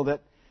tell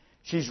that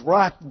she's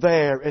right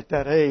there at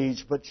that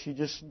age, but she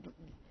just,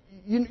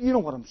 you know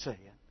what I'm saying.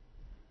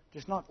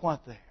 Just not quite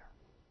there.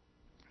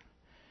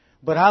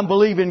 But I'm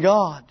believing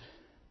God.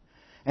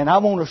 And I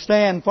want to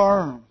stand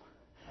firm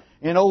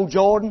in old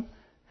Jordan.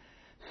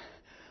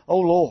 Oh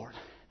Lord.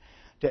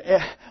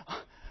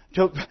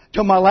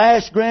 Till my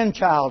last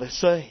grandchild is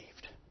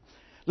saved.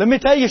 Let me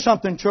tell you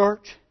something,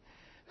 church.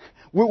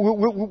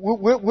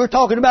 We're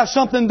talking about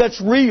something that's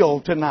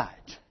real tonight.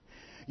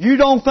 You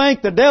don't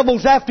think the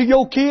devil's after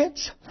your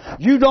kids?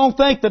 You don't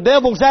think the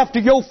devil's after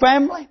your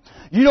family?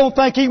 You don't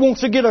think he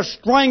wants to get a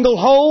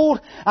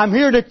stranglehold? I'm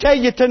here to tell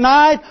you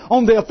tonight,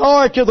 on the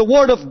authority of the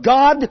Word of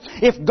God,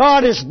 if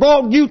God has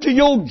brought you to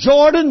your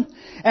Jordan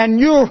and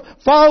you're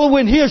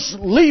following His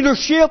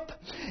leadership,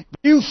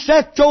 you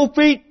set your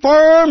feet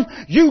firm.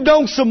 You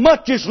don't so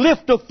much as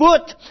lift a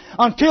foot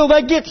until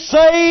they get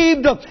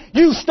saved.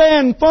 You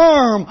stand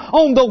firm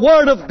on the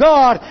Word of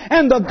God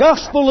and the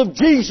gospel of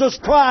Jesus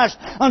Christ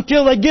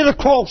until they get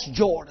across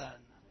Jordan.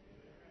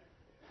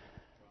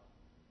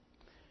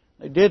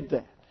 They did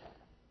that.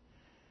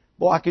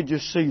 Boy, I could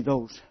just see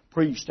those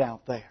priests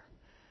out there.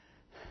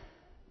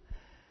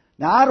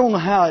 Now, I don't know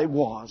how it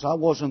was. I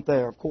wasn't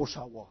there. Of course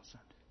I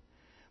wasn't.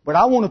 But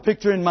I want to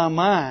picture in my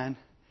mind,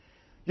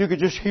 you could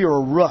just hear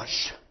a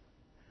rush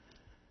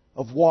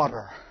of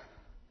water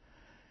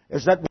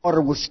as that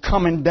water was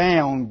coming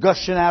down,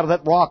 gushing out of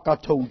that rock I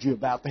told you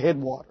about, the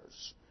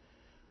headwaters.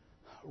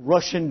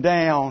 Rushing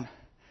down.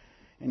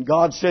 And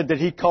God said that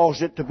He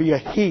caused it to be a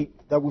heap.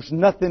 There was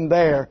nothing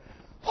there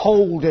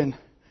holding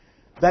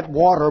that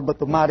water but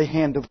the mighty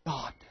hand of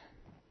God.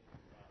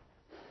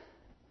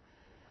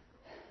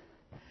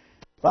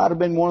 If I'd have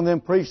been one of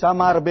them priests, I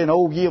might have been,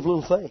 oh, ye of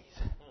little faith.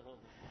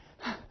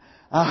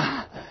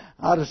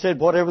 I'd have said,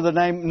 whatever the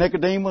name,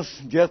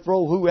 Nicodemus,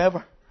 Jethro,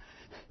 whoever,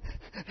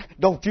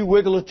 don't you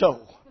wiggle a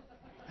toe.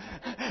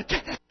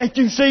 Can't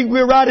you see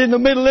we're right in the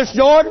middle of this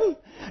Jordan?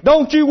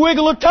 Don't you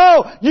wiggle a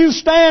toe. You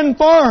stand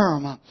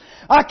firm.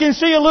 I can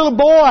see a little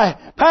boy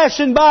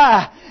passing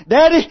by.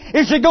 Daddy,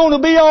 is it going to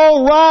be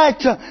all right?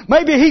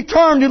 Maybe he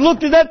turned and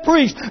looked at that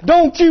priest.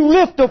 Don't you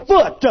lift a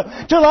foot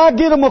till I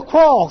get him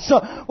across.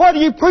 What are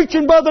you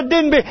preaching, Brother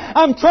Denby?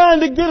 I'm trying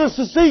to get us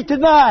to see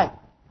tonight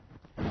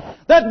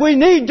that we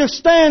need to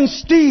stand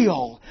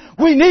still.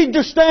 We need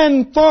to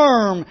stand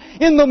firm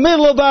in the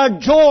middle of our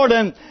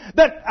Jordan,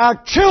 that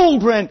our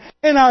children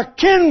and our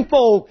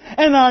kinfolk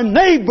and our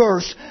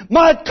neighbors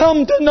might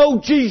come to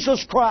know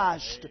Jesus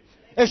Christ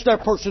as their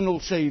personal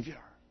Savior.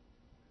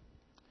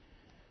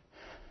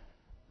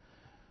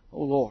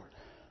 Oh Lord.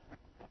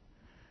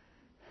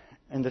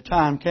 And the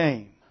time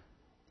came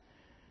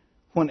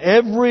when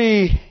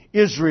every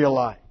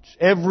Israelite,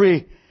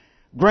 every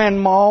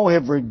grandma,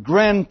 every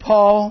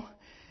grandpa,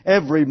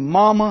 every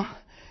mama,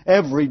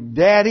 every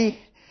daddy,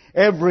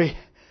 every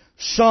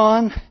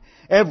son,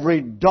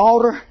 every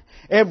daughter,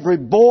 every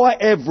boy,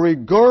 every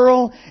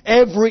girl,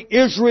 every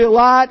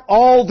Israelite,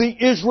 all the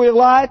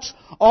Israelites,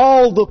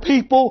 all the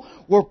people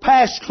were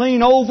passed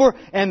clean over,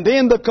 and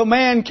then the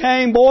command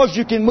came, boys,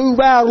 you can move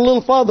out a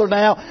little further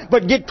now,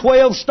 but get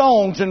 12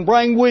 stones and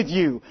bring with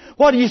you.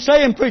 What are you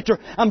saying, preacher?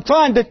 I'm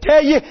trying to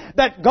tell you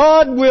that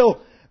God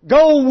will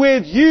go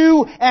with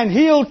you and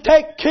He'll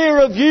take care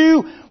of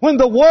you when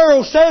the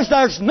world says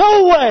there's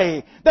no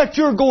way that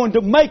you're going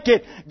to make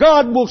it.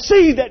 God will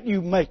see that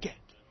you make it.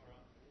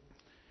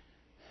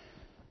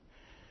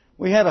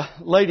 We had a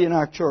lady in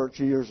our church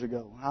years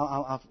ago.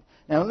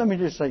 Now let me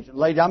just say,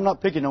 lady, I'm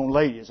not picking on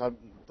ladies.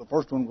 The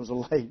first one was a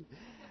lady.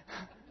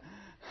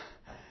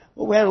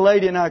 Well, we had a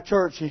lady in our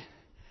church,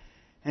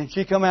 and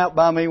she come out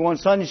by me one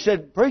Sunday and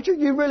said, "Preacher,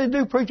 you really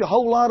do preach a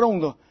whole lot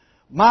on the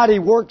mighty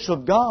works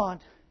of God."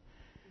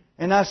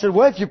 And I said,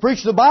 "Well, if you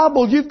preach the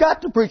Bible, you've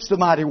got to preach the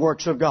mighty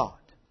works of God."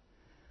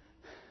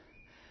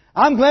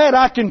 I'm glad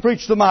I can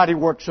preach the mighty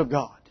works of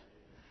God.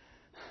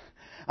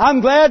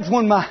 I'm glad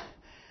when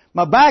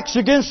my back's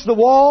against the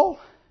wall,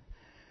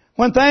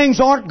 when things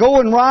aren't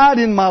going right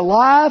in my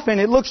life and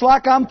it looks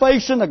like I'm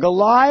facing a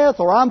Goliath,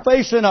 or I'm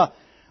facing a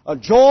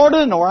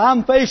Jordan, or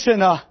I'm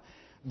facing a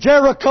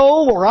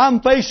Jericho, or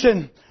I'm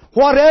facing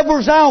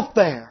whatever's out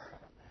there,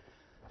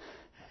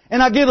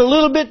 and I get a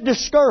little bit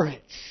discouraged,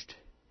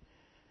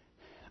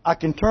 I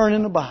can turn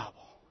in the Bible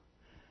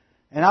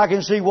and I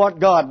can see what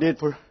God did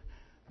for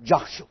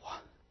Joshua.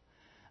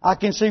 I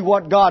can see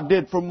what God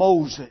did for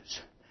Moses.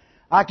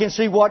 I can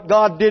see what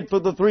God did for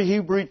the 3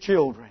 Hebrew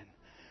children.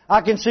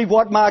 I can see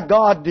what my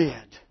God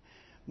did.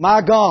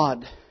 My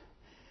God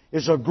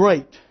is a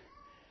great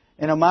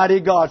and a mighty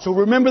God. So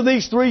remember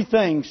these 3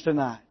 things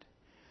tonight.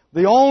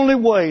 The only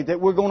way that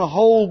we're going to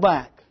hold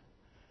back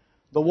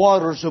the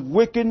waters of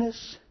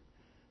wickedness,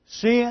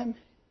 sin,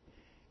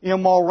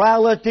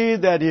 immorality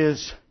that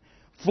is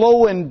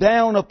flowing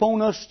down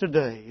upon us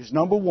today is,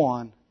 number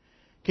 1,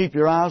 keep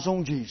your eyes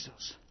on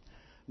Jesus.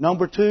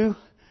 Number 2,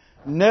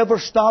 never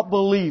stop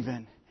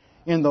believing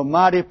in the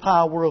mighty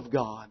power of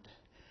God.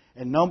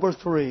 And number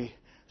 3,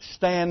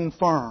 stand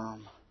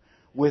firm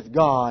with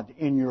God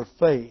in your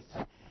faith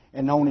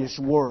and on His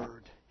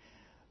Word.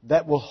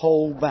 That will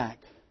hold back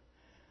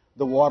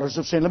the waters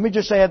of sin. Let me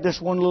just add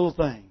this one little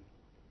thing.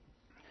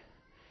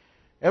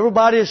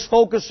 Everybody is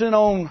focusing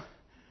on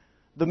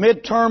the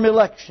midterm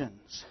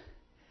elections.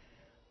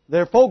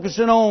 They're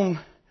focusing on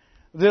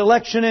the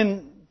election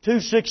in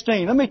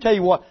 2016. Let me tell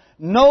you what.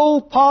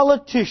 No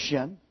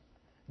politician,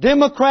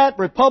 Democrat,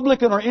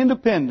 Republican, or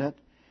Independent,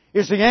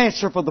 is the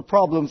answer for the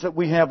problems that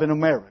we have in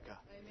America.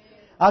 Amen.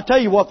 I'll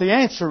tell you what the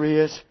answer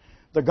is: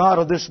 the God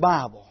of this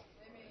Bible.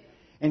 Amen.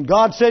 And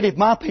God said, if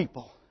my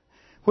people,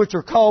 which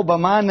are called by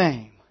my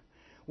name,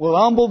 will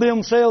humble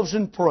themselves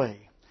and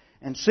pray,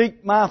 and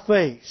seek my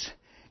face,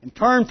 and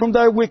turn from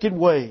their wicked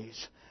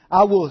ways,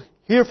 I will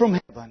hear from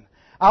heaven,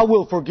 I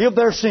will forgive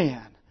their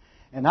sin,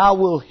 and I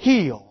will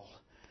heal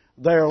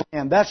their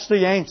land. That's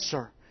the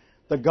answer,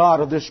 the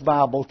God of this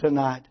Bible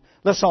tonight.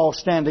 Let's all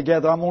stand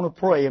together. I'm going to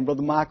pray, and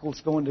Brother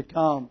Michael's going to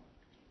come.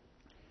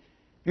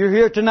 If you're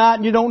here tonight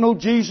and you don't know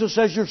Jesus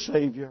as your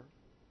Savior,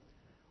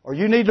 or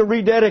you need to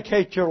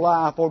rededicate your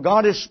life, or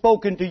God has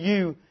spoken to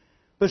you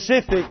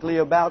specifically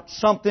about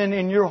something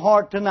in your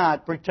heart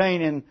tonight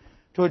pertaining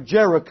to a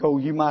Jericho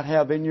you might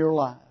have in your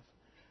life,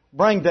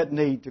 bring that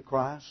need to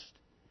Christ.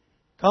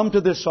 Come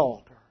to this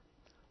altar.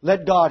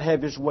 Let God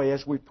have His way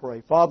as we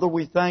pray. Father,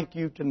 we thank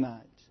You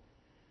tonight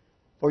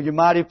for Your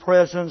mighty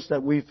presence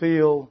that we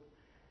feel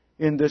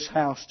in this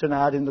house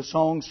tonight, in the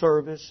song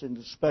service, in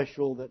the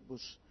special that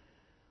was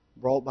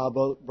brought by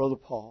Brother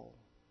Paul.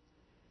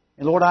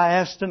 And Lord, I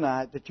ask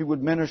tonight that You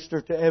would minister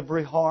to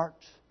every heart,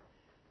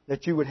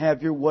 that You would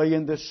have Your way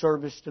in this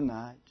service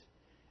tonight,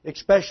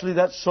 especially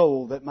that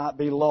soul that might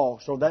be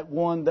lost, or that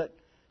one that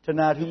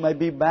tonight who may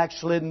be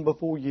backslidden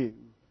before You.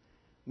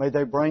 May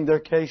they bring their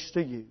case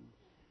to You.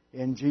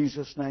 In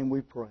Jesus' name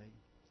we pray.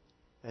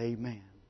 Amen.